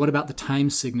 Right. What about the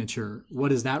time signature?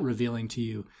 What is that revealing to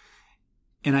you?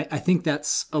 And I think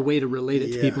that's a way to relate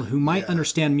it to people who might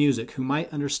understand music, who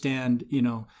might understand,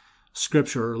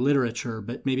 scripture or literature,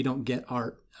 but maybe don't get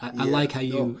art. I like how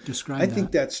you describe that. I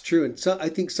think that's true. And I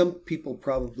think some people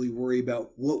probably worry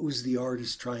about what was the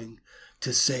artist trying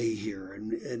to say here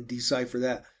and decipher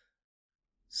that.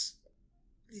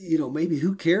 Maybe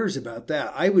who cares about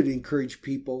that? I would encourage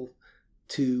people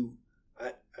to,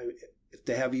 if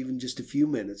they have even just a few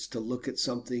minutes, to look at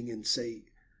something and say,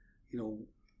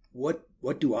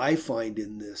 what do I find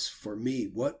in this for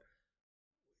me?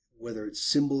 Whether it's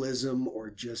symbolism or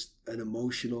just an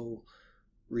emotional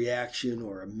reaction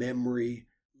or a memory,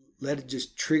 let it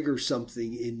just trigger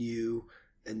something in you,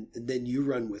 and then you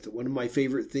run with it. One of my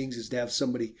favorite things is to have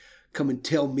somebody come and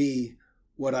tell me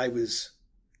what I was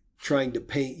trying to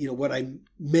paint, what I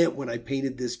meant when I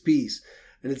painted this piece.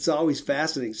 And it's always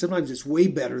fascinating. Sometimes it's way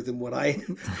better than what I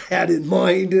had in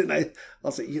mind. And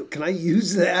I'll say, can I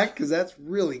use that? Because that's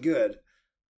really good.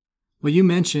 Well, you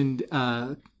mentioned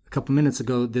a couple minutes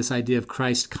ago this idea of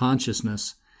Christ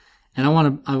consciousness. And I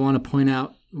want to point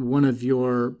out one of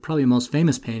your probably most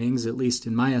famous paintings, at least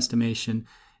in my estimation,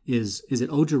 is it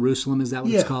O Jerusalem? Is that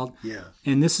what it's called? Yeah.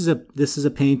 And this is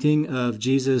a painting of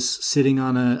Jesus sitting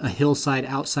on a hillside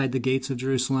outside the gates of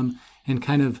Jerusalem and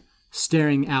kind of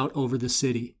staring out over the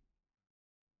city.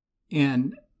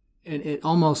 And it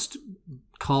almost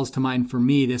calls to mind for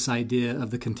me this idea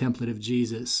of the contemplative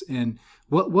Jesus. And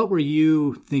what were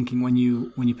you thinking when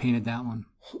you painted that one?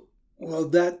 Well,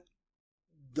 the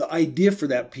idea for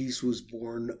that piece was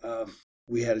born.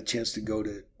 We had a chance to go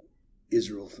to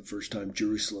Israel the first time,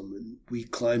 Jerusalem. And we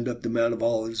climbed up the Mount of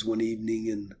Olives one evening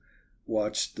and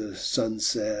watched the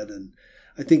sunset. And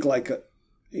I think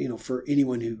for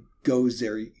anyone who goes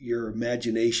there, your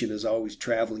imagination is always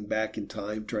traveling back in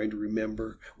time, trying to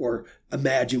remember or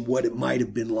imagine what it might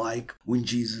have been like when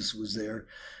Jesus was there.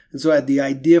 And so I had the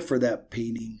idea for that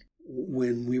painting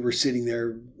when we were sitting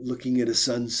there looking at a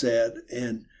sunset,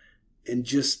 and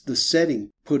just the setting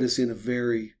put us in a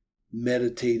very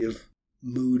meditative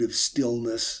mood of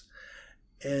stillness.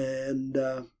 And,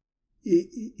 I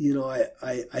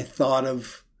thought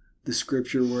of the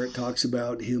scripture where it talks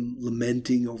about him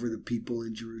lamenting over the people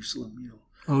in Jerusalem.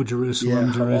 Oh, Jerusalem,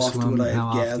 yeah, Jerusalem, how oft would I have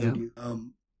oft, gathered you?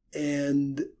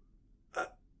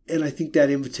 And I think that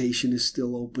invitation is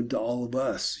still open to all of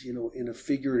us. In a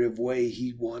figurative way,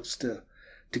 he wants to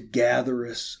gather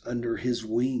us under his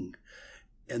wing,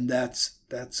 and that's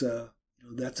a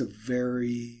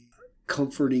very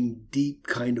comforting, deep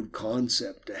kind of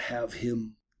concept, to have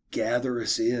him gather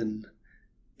us in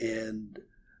and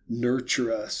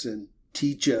nurture us and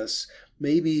teach us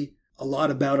maybe a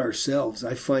lot about ourselves.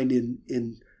 I find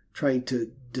in trying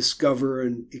to discover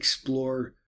and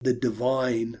explore the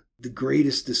divine, the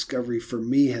greatest discovery for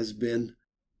me has been,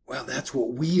 wow, that's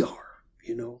what we are,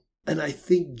 And I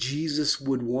think Jesus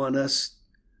would want us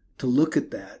to look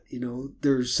at that.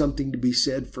 There's something to be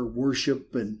said for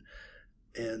worship and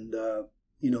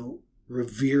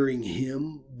revering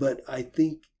him. But I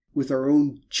think with our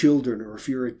own children, or if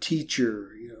you're a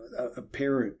teacher, a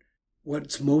parent,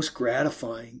 what's most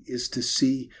gratifying is to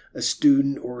see a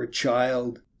student or a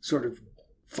child sort of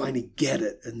finally get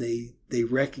it, and they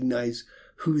recognize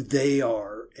who they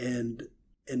are, and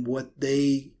what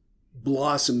they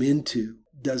blossom into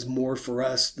does more for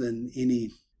us than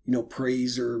any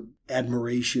praise or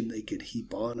admiration they could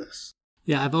heap on us.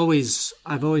 Yeah, I've always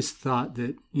thought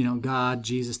that God,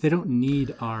 Jesus, they don't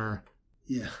need our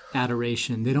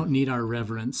adoration. They don't need our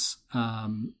reverence.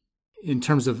 In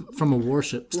terms of from a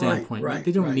worship standpoint, right?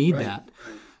 They don't need that.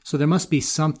 Right. So there must be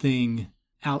something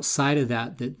outside of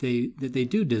that they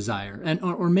do desire, and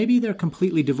or maybe they're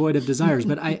completely devoid of desires.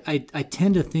 But I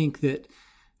tend to think that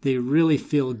they really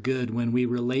feel good when we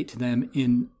relate to them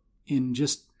in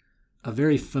just a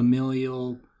very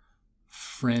familial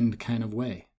friend kind of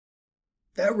way.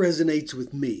 That resonates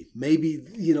with me. Maybe,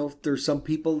 there's some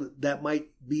people that might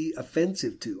be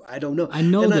offensive to. I don't know. I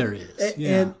know there is.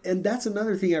 Yeah. And that's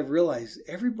another thing I've realized.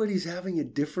 Everybody's having a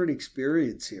different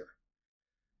experience here.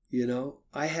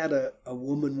 I had a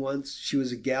woman once, she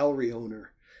was a gallery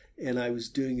owner, and I was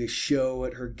doing a show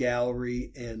at her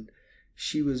gallery, and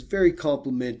she was very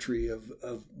complimentary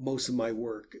of most of my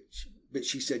work. But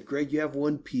she said, Greg, you have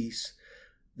one piece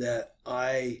that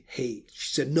I hate.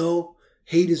 She said, no,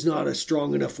 hate is not a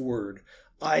strong enough word.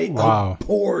 I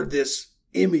abhor this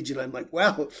image. And I'm like,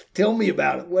 wow, tell me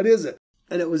about it. What is it?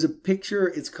 And it was a picture.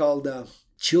 It's called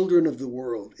Children of the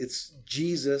World. It's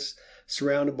Jesus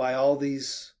surrounded by all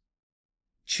these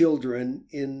children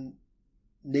in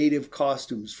native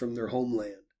costumes from their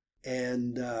homeland.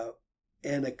 And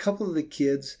a couple of the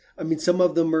kids, some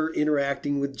of them are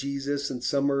interacting with Jesus and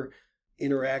some are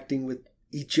interacting with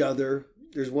each other.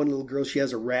 There's one little girl, she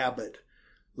has a rabbit,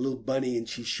 a little bunny, and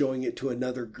she's showing it to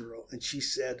another girl. And she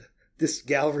said, this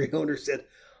gallery owner said,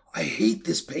 I hate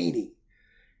this painting.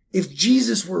 If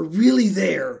Jesus were really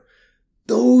there,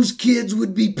 those kids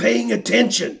would be paying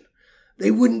attention.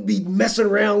 They wouldn't be messing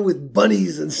around with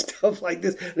bunnies and stuff like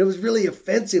this. And it was really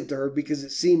offensive to her because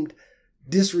it seemed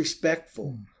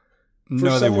disrespectful. For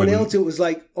someone else, it was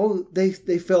like, oh, they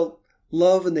felt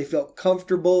love and they felt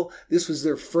comfortable. This was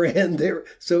their friend.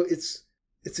 So it's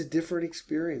a different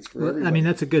experience for everybody.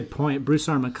 That's a good point. Bruce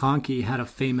R. McConkie had a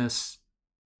famous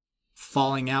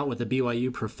falling out with a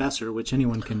BYU professor, which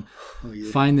anyone can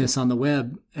find this on the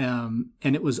web. And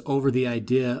it was over the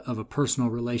idea of a personal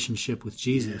relationship with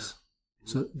Jesus. Yeah.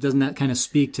 So doesn't that kind of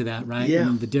speak to that, right? Yeah.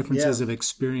 And the differences of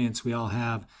experience we all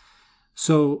have.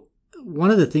 So one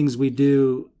of the things we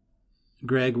do,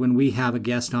 Greg, when we have a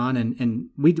guest on, and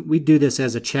we do this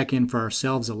as a check-in for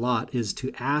ourselves a lot, is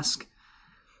to ask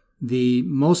the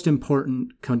most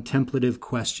important contemplative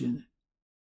question.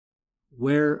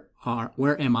 Where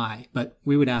am I? But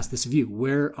we would ask this of you.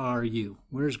 Where are you?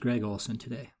 Where's Greg Olsen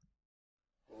today?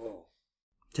 Whoa.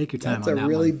 Take your time on that one. That's a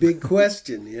really big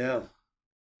question, yeah.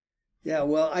 Yeah,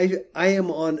 well, I am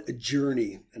on a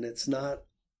journey, and it's not,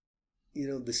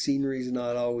 the scenery's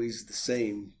not always the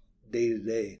same day to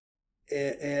day.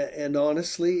 And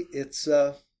honestly, it's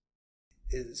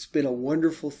been a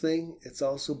wonderful thing. It's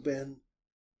also been,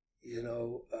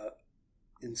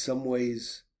 in some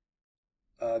ways,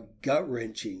 gut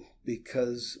wrenching,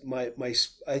 because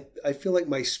I feel like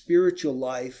my spiritual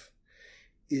life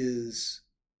is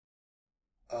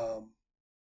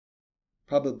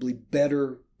probably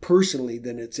better personally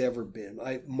than it's ever been.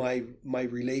 My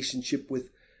relationship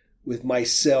with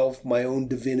myself, my own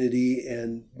divinity,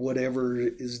 and whatever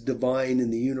is divine in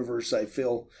the universe, I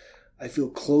feel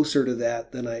closer to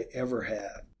that than I ever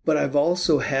have. But I've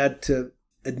also had to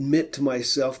admit to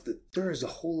myself that there is a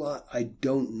whole lot I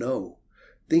don't know.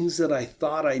 Things that I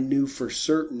thought I knew for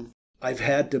certain, I've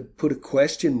had to put a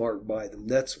question mark by them.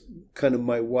 That's kind of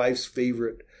my wife's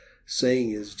favorite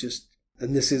saying, is just,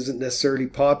 and this isn't necessarily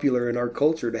popular in our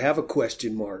culture, to have a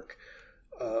question mark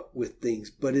with things.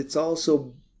 But it's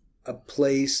also a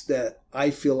place that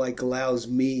I feel like allows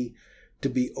me to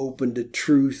be open to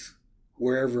truth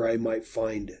wherever I might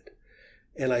find it.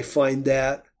 And I find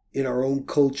that in our own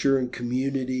culture and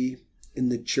community, in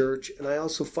the church, and I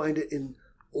also find it in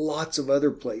lots of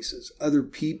other places, other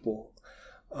people.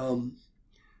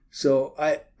 So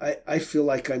I feel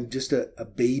like I'm just a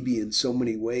baby in so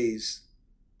many ways.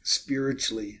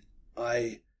 Spiritually,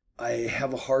 I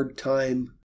have a hard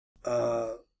time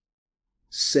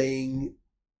saying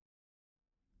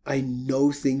I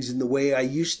know things in the way I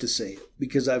used to say it,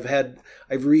 because I've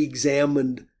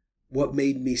re-examined what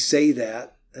made me say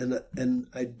that, and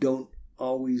I don't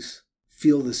always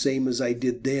feel the same as I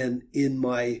did then in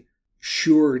my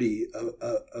surety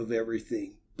of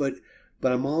everything. But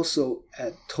I'm also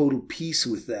at total peace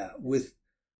with that, with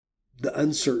the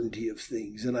uncertainty of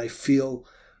things, and I feel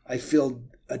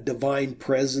a divine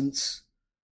presence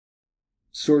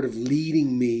sort of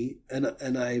leading me,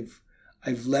 and I've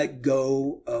let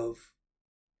go of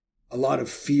a lot of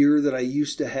fear that I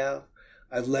used to have.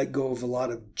 I've let go of a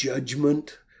lot of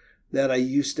judgment that I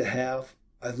used to have.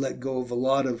 I've let go of a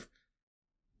lot of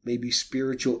maybe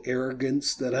spiritual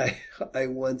arrogance that I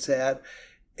once had.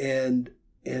 And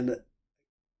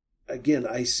again,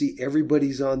 I see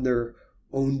everybody's on their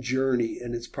own journey,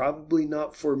 and it's probably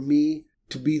not for me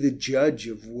to be the judge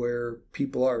of where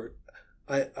people are.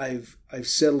 I've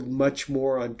settled much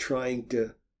more on trying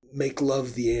to make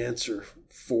love the answer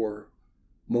for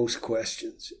most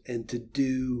questions, and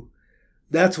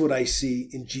that's what I see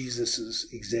in Jesus's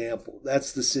example.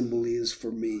 That's the symbol he is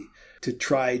for me, to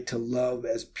try to love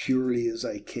as purely as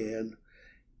I can,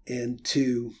 and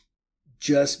to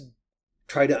just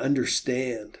try to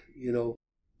understand,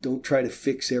 don't try to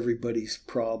fix everybody's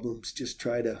problems. Just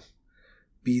try to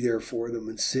be there for them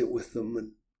and sit with them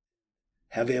and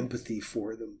have empathy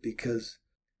for them, because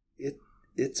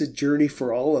it's a journey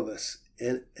for all of us.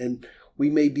 And we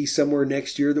may be somewhere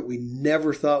next year that we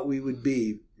never thought we would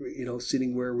be,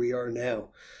 sitting where we are now.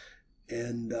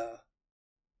 And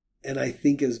I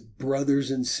think as brothers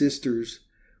and sisters,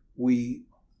 we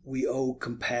owe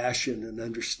compassion and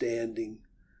understanding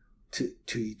to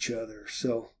each other.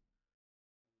 So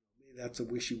maybe that's a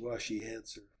wishy-washy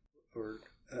answer, or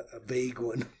a vague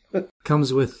one.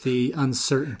 Comes with the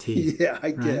uncertainty. Yeah,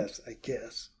 I right?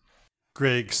 guess.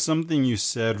 Greg, something you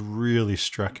said really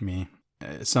struck me.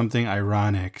 Something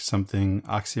ironic, something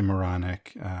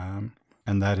oxymoronic,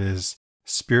 and that is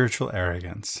spiritual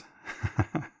arrogance.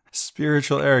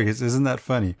 Spiritual arrogance, isn't that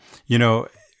funny?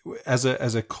 As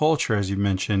a culture, as you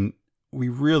mentioned, we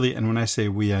really, and when I say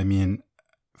we, I mean,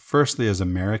 firstly as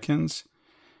Americans,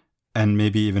 and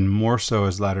maybe even more so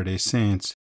as Latter-day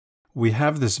Saints, we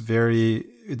have this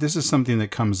is something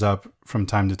that comes up from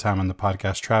time to time on the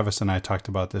podcast. Travis and I talked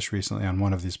about this recently on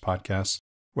one of these podcasts,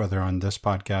 whether on this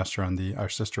podcast or on our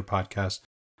sister podcast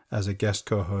as a guest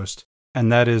co-host.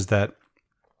 And that is that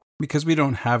because we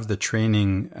don't have the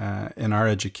training in our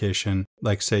education,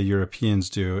 like say Europeans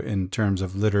do, in terms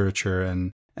of literature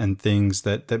and things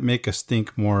that make us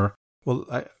think more, well,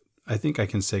 I think I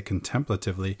can say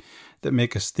contemplatively, that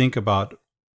make us think about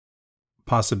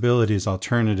possibilities,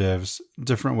 alternatives,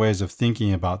 different ways of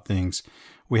thinking about things.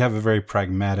 We have a very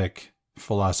pragmatic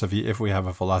philosophy, if we have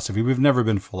a philosophy. We've never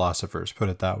been philosophers, put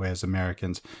it that way, as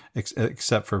Americans,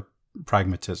 except for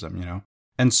pragmatism,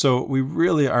 And so we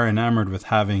really are enamored with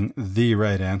having the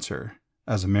right answer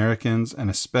as Americans, and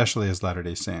especially as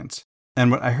Latter-day Saints. And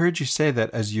what I heard you say,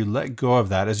 that as you let go of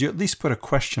that, as you at least put a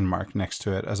question mark next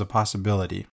to it as a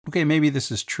possibility, okay, maybe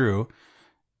this is true.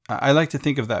 I like to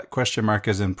think of that question mark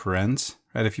as in parens,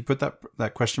 right? If you put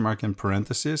that question mark in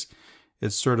parentheses,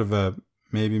 it's sort of a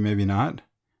maybe, maybe not.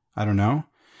 I don't know.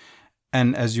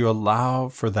 And as you allow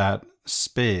for that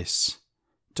space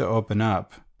to open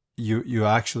up, you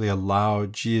actually allow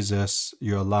Jesus,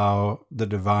 you allow the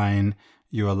divine,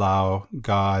 you allow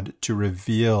God to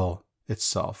reveal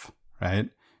itself, right,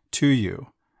 to you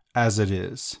as it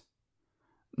is,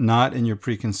 not in your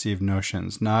preconceived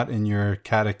notions, not in your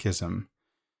catechism,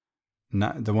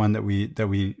 not the one that we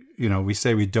we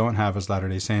say we don't have as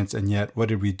Latter-day Saints, and yet what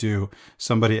did we do?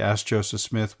 Somebody asked Joseph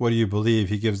Smith, what do you believe?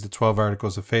 He gives the 12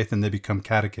 Articles of Faith, and they become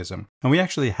catechism. And we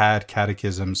actually had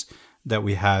catechisms that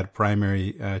we had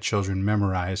primary children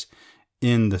memorize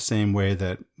in the same way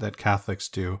that Catholics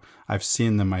do. I've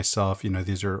seen them myself.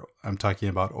 I'm talking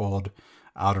about old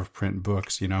out-of-print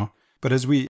books, But as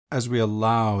we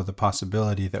allow the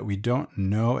possibility that we don't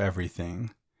know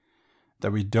everything,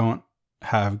 that we don't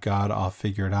have God all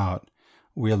figured out,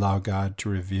 we allow God to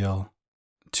reveal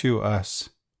to us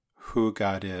who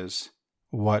God is,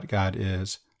 what God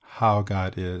is, how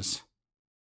God is.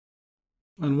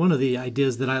 And one of the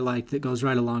ideas that I like that goes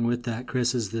right along with that,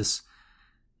 Chris, is this: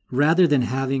 rather than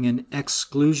having an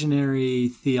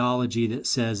exclusionary theology that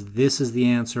says this is the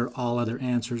answer, all other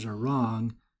answers are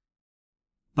wrong,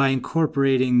 by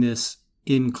incorporating this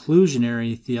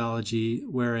inclusionary theology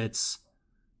where it's,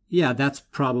 yeah, that's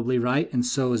probably right, and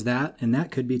so is that, and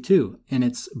that could be too. And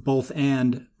it's both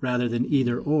and rather than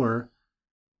either or.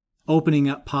 Opening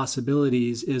up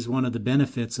possibilities is one of the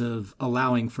benefits of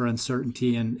allowing for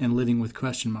uncertainty and living with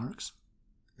question marks.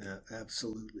 Yeah,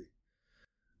 absolutely.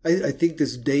 I think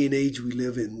this day and age we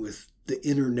live in with the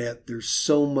internet, there's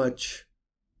so much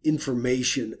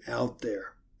information out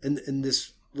there. And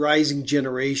this rising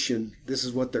generation, this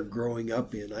is what they're growing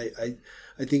up in. I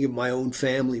think of my own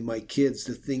family, my kids,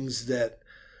 the things that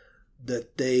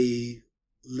they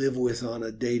live with on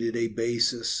a day-to-day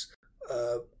basis.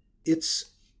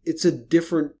 It's a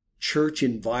different church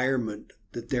environment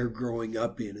that they're growing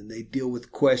up in, and they deal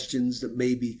with questions that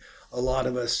maybe a lot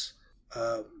of us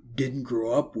didn't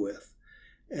grow up with.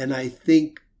 And I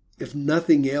think, if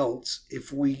nothing else,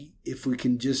 if we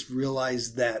can just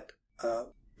realize that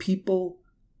people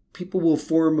will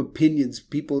form opinions,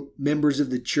 members of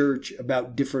the church,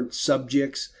 about different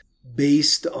subjects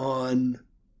based on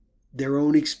their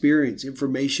own experience,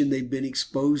 information they've been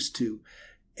exposed to.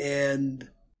 And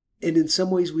in some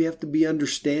ways we have to be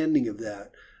understanding of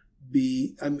that.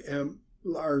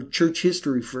 Our church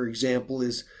history, for example,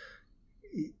 is,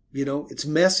 it's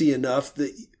messy enough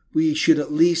that we should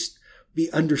at least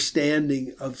be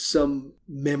understanding of some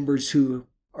members who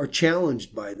are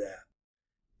challenged by that.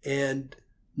 And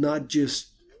not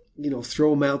just,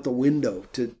 throw them out the window,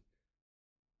 to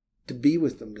be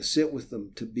with them, to sit with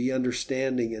them, to be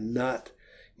understanding, and not,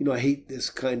 I hate this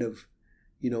kind of,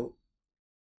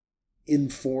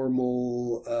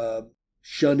 informal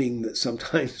shunning that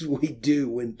sometimes we do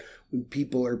when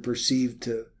people are perceived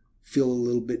to feel a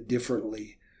little bit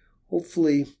differently.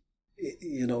 Hopefully,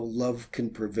 love can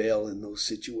prevail in those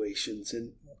situations.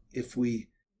 And if we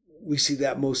see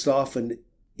that most often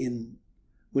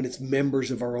when it's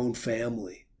members of our own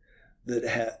family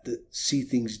that see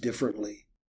things differently.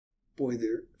 Boy,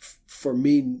 for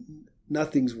me,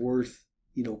 nothing's worth,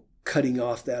 cutting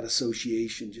off that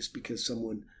association just because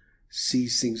someone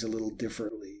sees things a little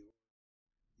differently,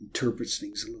 interprets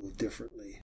things a little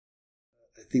differently.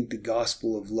 I think the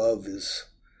gospel of love is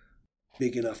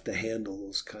big enough to handle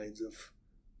those kinds of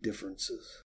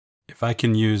differences. If I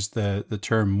can use the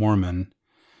term Mormon,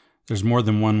 there's more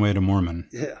than one way to Mormon.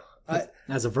 Yeah.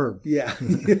 As a verb. Yeah.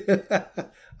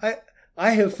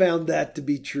 I have found that to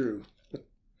be true.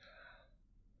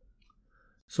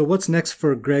 So what's next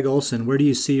for Greg Olsen? Where do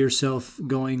you see yourself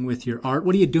going with your art?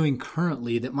 What are you doing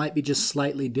currently that might be just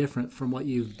slightly different from what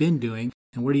you've been doing?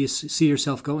 And where do you see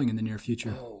yourself going in the near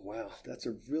future? Oh, wow. That's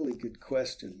a really good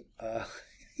question.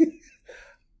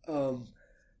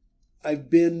 I've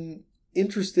been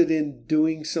interested in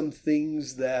doing some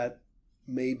things that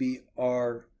maybe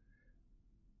are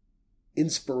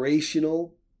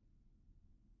inspirational.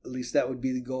 At least that would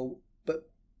be the goal. But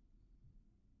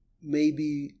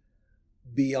maybe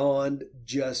beyond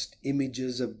just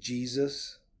images of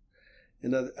Jesus.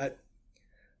 And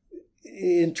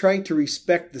in trying to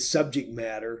respect the subject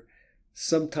matter,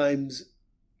 sometimes,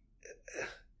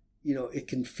 it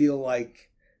can feel like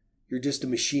you're just a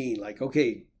machine. Like,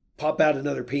 okay, pop out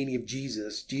another painting of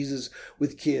Jesus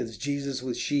with kids, Jesus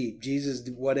with sheep, Jesus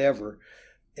whatever.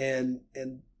 And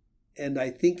I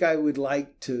think I would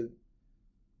like to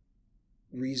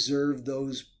reserve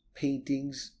those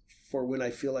paintings for when I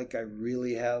feel like I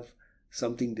really have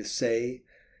something to say,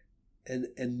 and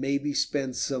maybe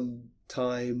spend some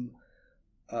time,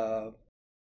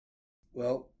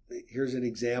 here's an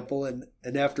example, and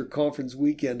after conference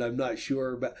weekend, I'm not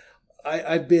sure, but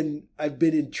I've been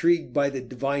intrigued by the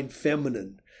divine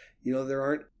feminine. There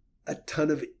aren't a ton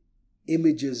of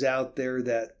images out there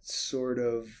that sort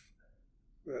of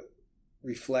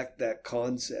reflect that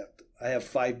concept. I have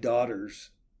 5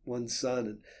 daughters, 1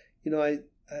 son, and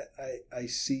I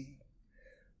see,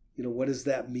 what does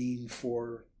that mean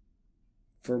for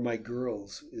for my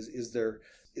girls? Is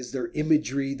there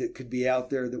imagery that could be out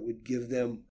there that would give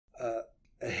them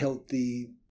a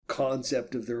healthy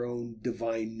concept of their own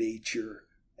divine nature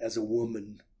as a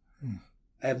woman?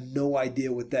 I have no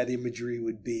idea what that imagery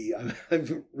would be.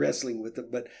 I'm wrestling with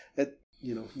it, but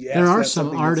there are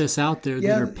some artists out there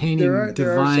that are painting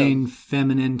divine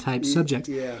feminine type subjects.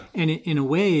 Yeah. And in a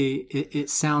way, it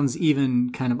sounds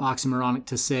even kind of oxymoronic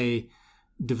to say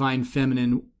divine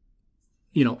feminine,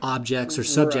 objects or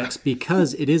subjects,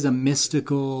 because it is a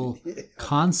mystical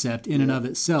concept in and of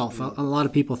itself. A lot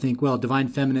of people think, well, divine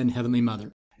feminine, heavenly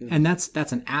mother. And that's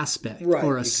an aspect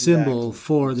or a symbol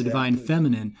for the divine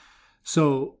feminine.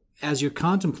 So as you're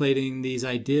contemplating these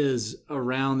ideas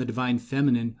around the divine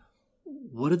feminine,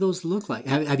 what do those look like?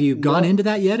 Have you gone into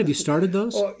that yet? Have you started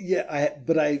those? Oh, yeah,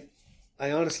 but I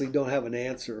honestly don't have an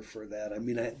answer for that. I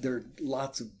mean, there are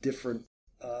lots of different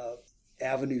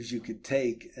avenues you could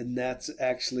take, and that's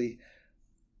actually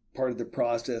part of the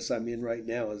process I'm in right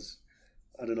now. Is,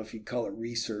 I don't know if you'd call it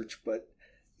research, but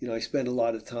I spend a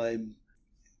lot of time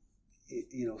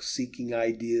seeking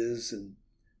ideas, and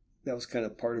that was kind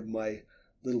of part of my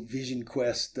little vision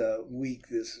quest week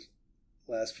this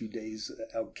last few days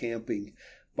out camping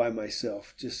by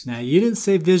myself. Now, you didn't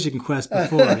say vision quest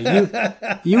before.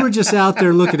 You were just out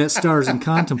there looking at stars and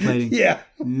contemplating. Yeah.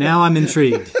 Now I'm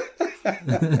intrigued.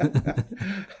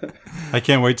 I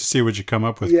can't wait to see what you come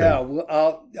up with. Yeah,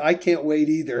 well, I can't wait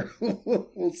either.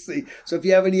 We'll see. So if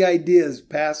you have any ideas,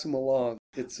 pass them along.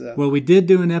 Well, we did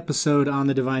do an episode on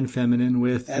the divine feminine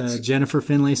with Jennifer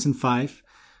Finlayson Fife,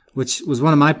 which was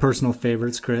one of my personal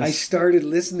favorites, Chris. I started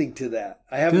listening to that.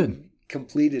 I haven't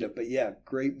completed it, but yeah,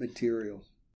 great material.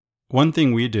 One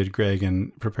thing we did, Greg,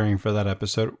 in preparing for that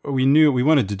episode, we knew we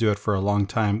wanted to do it for a long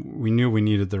time. We knew we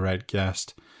needed the right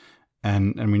guest,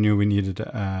 and we knew we needed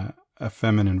a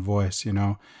feminine voice,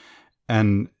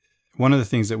 And one of the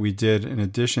things that we did in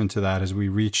addition to that is we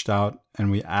reached out and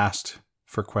we asked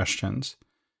for questions.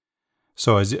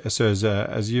 So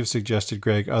as you've suggested,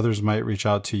 Greg, others might reach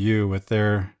out to you with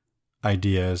their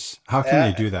ideas. How can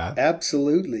they do that?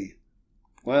 Absolutely.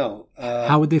 Wow.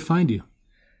 How would they find you?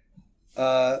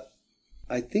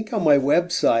 I think on my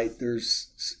website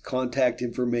there's contact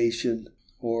information,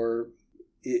 or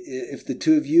if the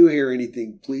two of you hear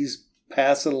anything, please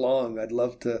pass it along. I'd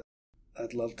love to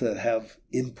have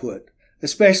input,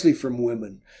 especially from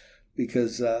women,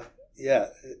 because as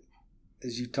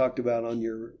you talked about on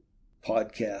your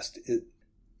podcast,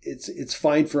 it's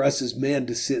fine for us as men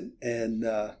to sit and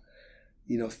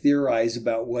theorize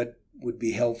about what would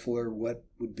be helpful or what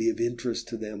would be of interest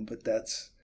to them, but that's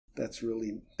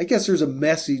really, I guess there's a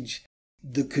message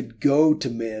that could go to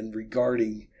men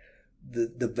regarding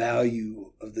the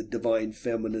value of the divine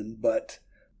feminine, but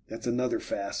that's another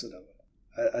facet of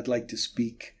it. I'd like to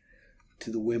speak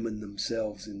to the women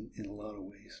themselves in a lot of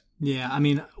ways. Yeah, I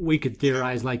mean, we could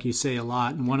theorize, like you say, a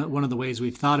lot. And one of the ways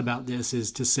we've thought about this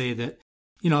is to say that,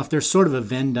 if there's sort of a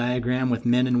Venn diagram with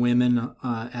men and women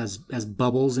as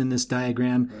bubbles in this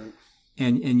diagram, right,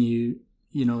 and you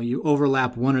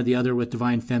overlap one or the other with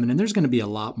divine feminine, there's going to be a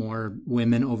lot more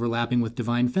women overlapping with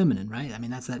divine feminine, right? I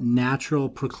mean, that's that natural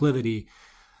proclivity.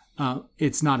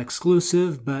 It's not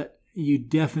exclusive, but you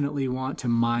definitely want to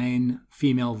mine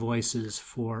female voices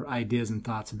for ideas and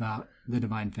thoughts about the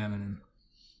divine feminine.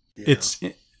 Yeah.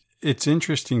 It's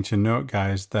interesting to note,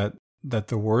 guys, that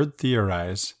the word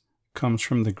theorize comes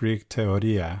from the Greek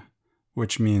theoria,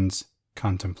 which means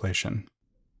contemplation.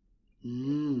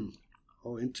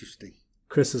 Oh, interesting.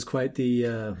 Chris is quite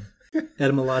the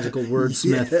etymological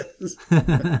wordsmith.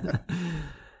 Yes.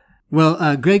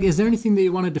 Well, Greg, is there anything that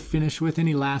you wanted to finish with?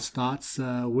 Any last thoughts?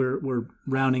 We're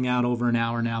rounding out over an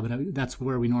hour now, but that's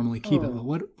where we normally keep it.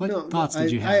 What thoughts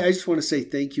did you have? I just want to say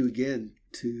thank you again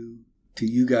to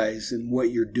you guys and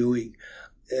what you're doing.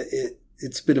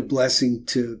 It's been a blessing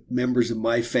to members of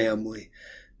my family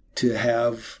to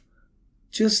have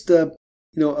just a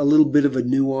little bit of a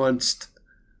nuanced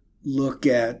look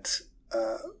at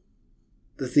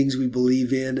the things we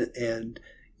believe in, and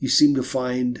you seem to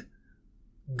find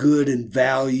good and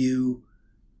value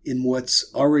in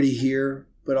what's already here,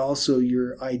 but also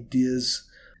your ideas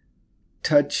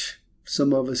touch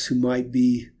some of us who might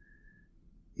be,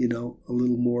 a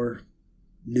little more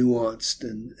nuanced,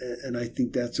 and I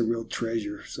think that's a real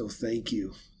treasure. So thank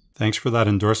you. Thanks for that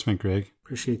endorsement, Greg.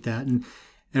 Appreciate that.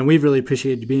 And we've really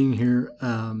appreciated being here,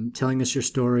 telling us your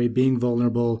story, being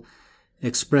vulnerable,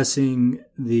 expressing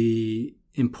the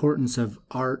importance of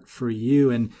art for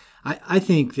you. And I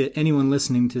think that anyone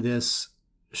listening to this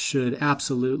should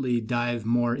absolutely dive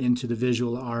more into the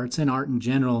visual arts and art in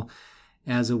general.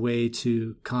 as a way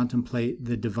to contemplate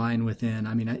the divine within.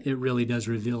 I mean, it really does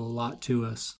reveal a lot to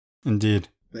us. Indeed.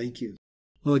 Thank you.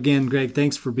 Well, again, Greg,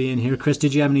 thanks for being here. Chris,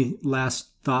 did you have any last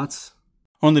thoughts?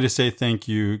 Only to say thank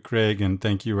you, Greg, and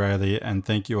thank you, Riley, and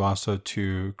thank you also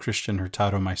to Christian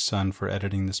Hurtado, my son, for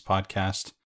editing this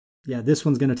podcast. Yeah, this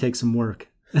one's going to take some work.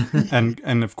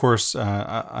 and of course,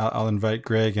 I'll invite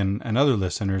Greg and other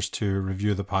listeners to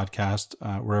review the podcast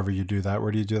wherever you do that.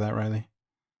 Where do you do that, Riley?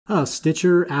 Oh,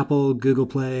 Stitcher, Apple, Google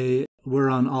Play. We're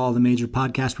on all the major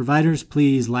podcast providers.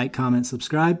 Please like, comment,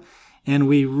 subscribe. And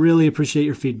we really appreciate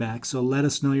your feedback. So let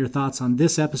us know your thoughts on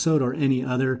this episode or any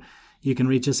other. You can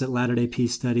reach us at Latter-day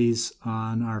Peace Studies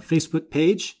on our Facebook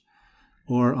page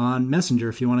or on Messenger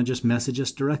if you want to just message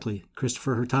us directly,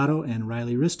 Christopher Hurtado and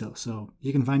Riley Risto. So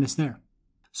you can find us there.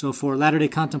 So for Latter-day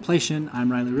Contemplation,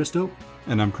 I'm Riley Risto.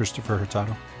 And I'm Christopher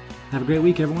Hurtado. Have a great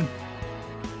week, everyone.